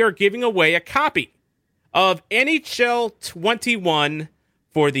 we are giving away a copy of NHL 21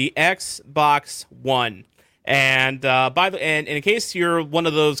 for the Xbox One. And and in case you're one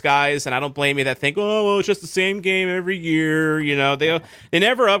of those guys, and I don't blame you, that think, oh, well, it's just the same game every year. They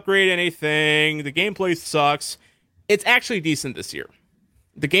never upgrade anything. The gameplay sucks. It's actually decent this year.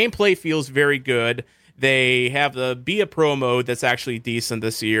 The gameplay feels very good. They have the Be a Pro mode that's actually decent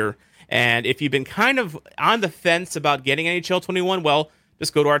this year. And if you've been kind of on the fence about getting NHL 21, well,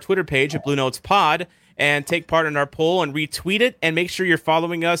 just go to our Twitter page at Bluenotes Pod and take part in our poll and retweet it and make sure you're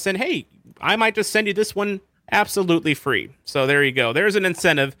following us. And hey, I might just send you this one absolutely free. So there you go. There's an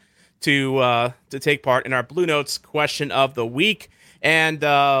incentive to take part in our Bluenotes question of the week. And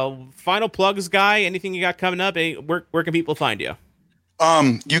final plugs, Guy. Anything you got coming up? Where can people find you?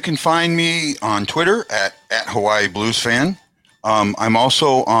 You can find me on Twitter at Hawaii Blues Fan. I'm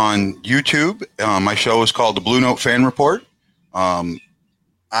also on YouTube. My show is called the Blue Note Fan Report.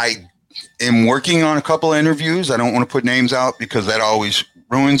 I am working on a couple of interviews. I don't want to put names out because that always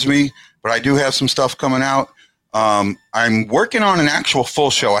ruins me, but I do have some stuff coming out. I'm working on an actual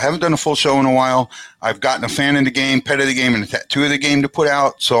full show. I haven't done a full show in a while. I've gotten a fan of the game, pet of the game, and a tattoo of the game to put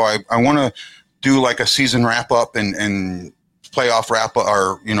out. So I want to do like a season wrap up and playoff wrap up,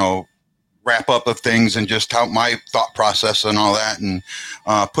 or, wrap up of things and just how my thought process and all that, and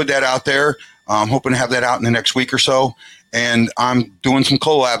put that out there. I'm hoping to have that out in the next week or so. And I'm doing some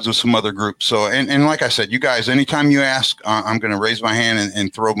collabs with some other groups. So, and like I said, you guys, anytime you ask, I'm going to raise my hand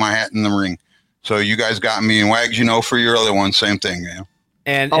and throw my hat in the ring. So you guys got me, and Wags, for your other one, same thing.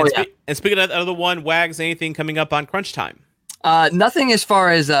 And speaking of that other one, Wags, anything coming up on Crunch Time? Nothing as far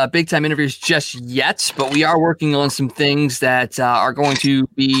as big time interviews just yet, but we are working on some things that are going to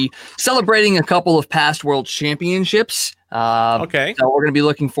be celebrating a couple of past world championships. Okay. So we're going to be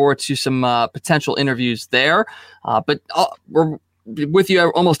looking forward to some potential interviews there. But we're with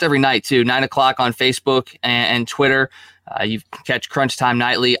you almost every night too, 9:00 on Facebook and Twitter. You catch Crunch Time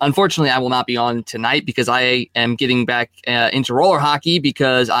nightly. Unfortunately, I will not be on tonight because I am getting back into roller hockey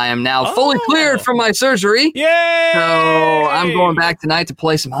because I am now fully cleared from my surgery. Yay! So I'm going back tonight to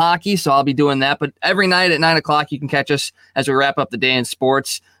play some hockey. So I'll be doing that. But every night at 9:00, you can catch us as we wrap up the day in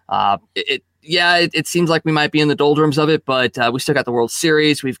sports. It seems like we might be in the doldrums of it, but we still got the World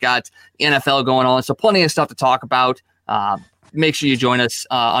Series. We've got the NFL going on. So plenty of stuff to talk about. Make sure you join us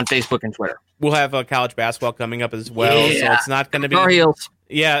on Facebook and Twitter. We'll have college basketball coming up as well, so it's not going to be our heels.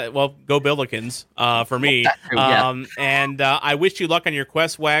 Yeah, well, go Billikens for me. And I wish you luck on your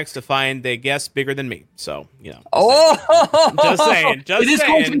quest, Wax, to find a guest bigger than me. So, just saying. It is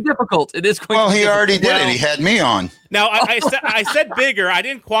going to be difficult. It is going. Well, he already did it. He had me on. Now, I said bigger. I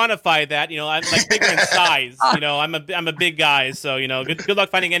didn't quantify that. I'm like bigger in size. I'm a big guy. So good luck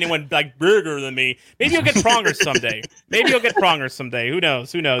finding anyone like bigger than me. Maybe you'll get Pronger someday. Who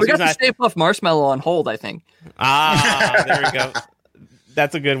knows? We got the Stay Puft Marshmallow on hold, I think. There we go.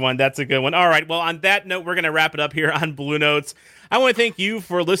 That's a good one. All right. Well, on that note, we're going to wrap it up here on Bluenotes. I want to thank you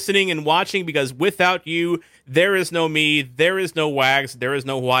for listening and watching, because without you, there is no me, there is no Wags, there is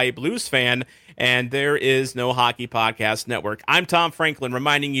no Hawaii Blues Fan, and there is no Hockey Podcast Network. I'm Tom Franklin,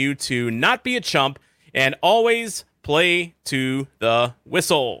 reminding you to not be a chump and always play to the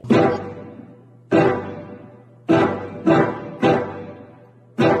whistle.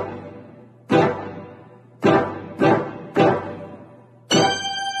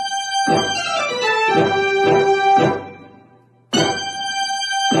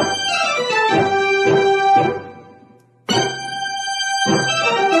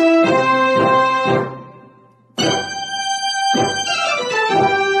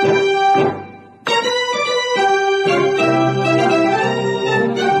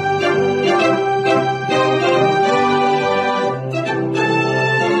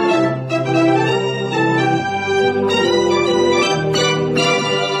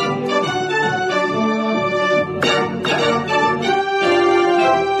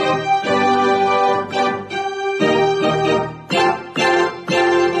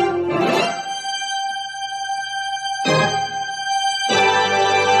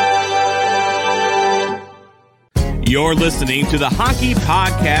 You're listening to the Hockey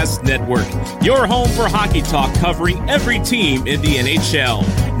Podcast Network, your home for hockey talk covering every team in the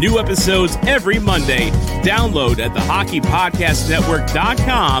NHL. New episodes every Monday. Download at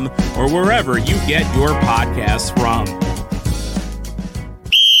thehockeypodcastnetwork.com or wherever you get your podcasts from.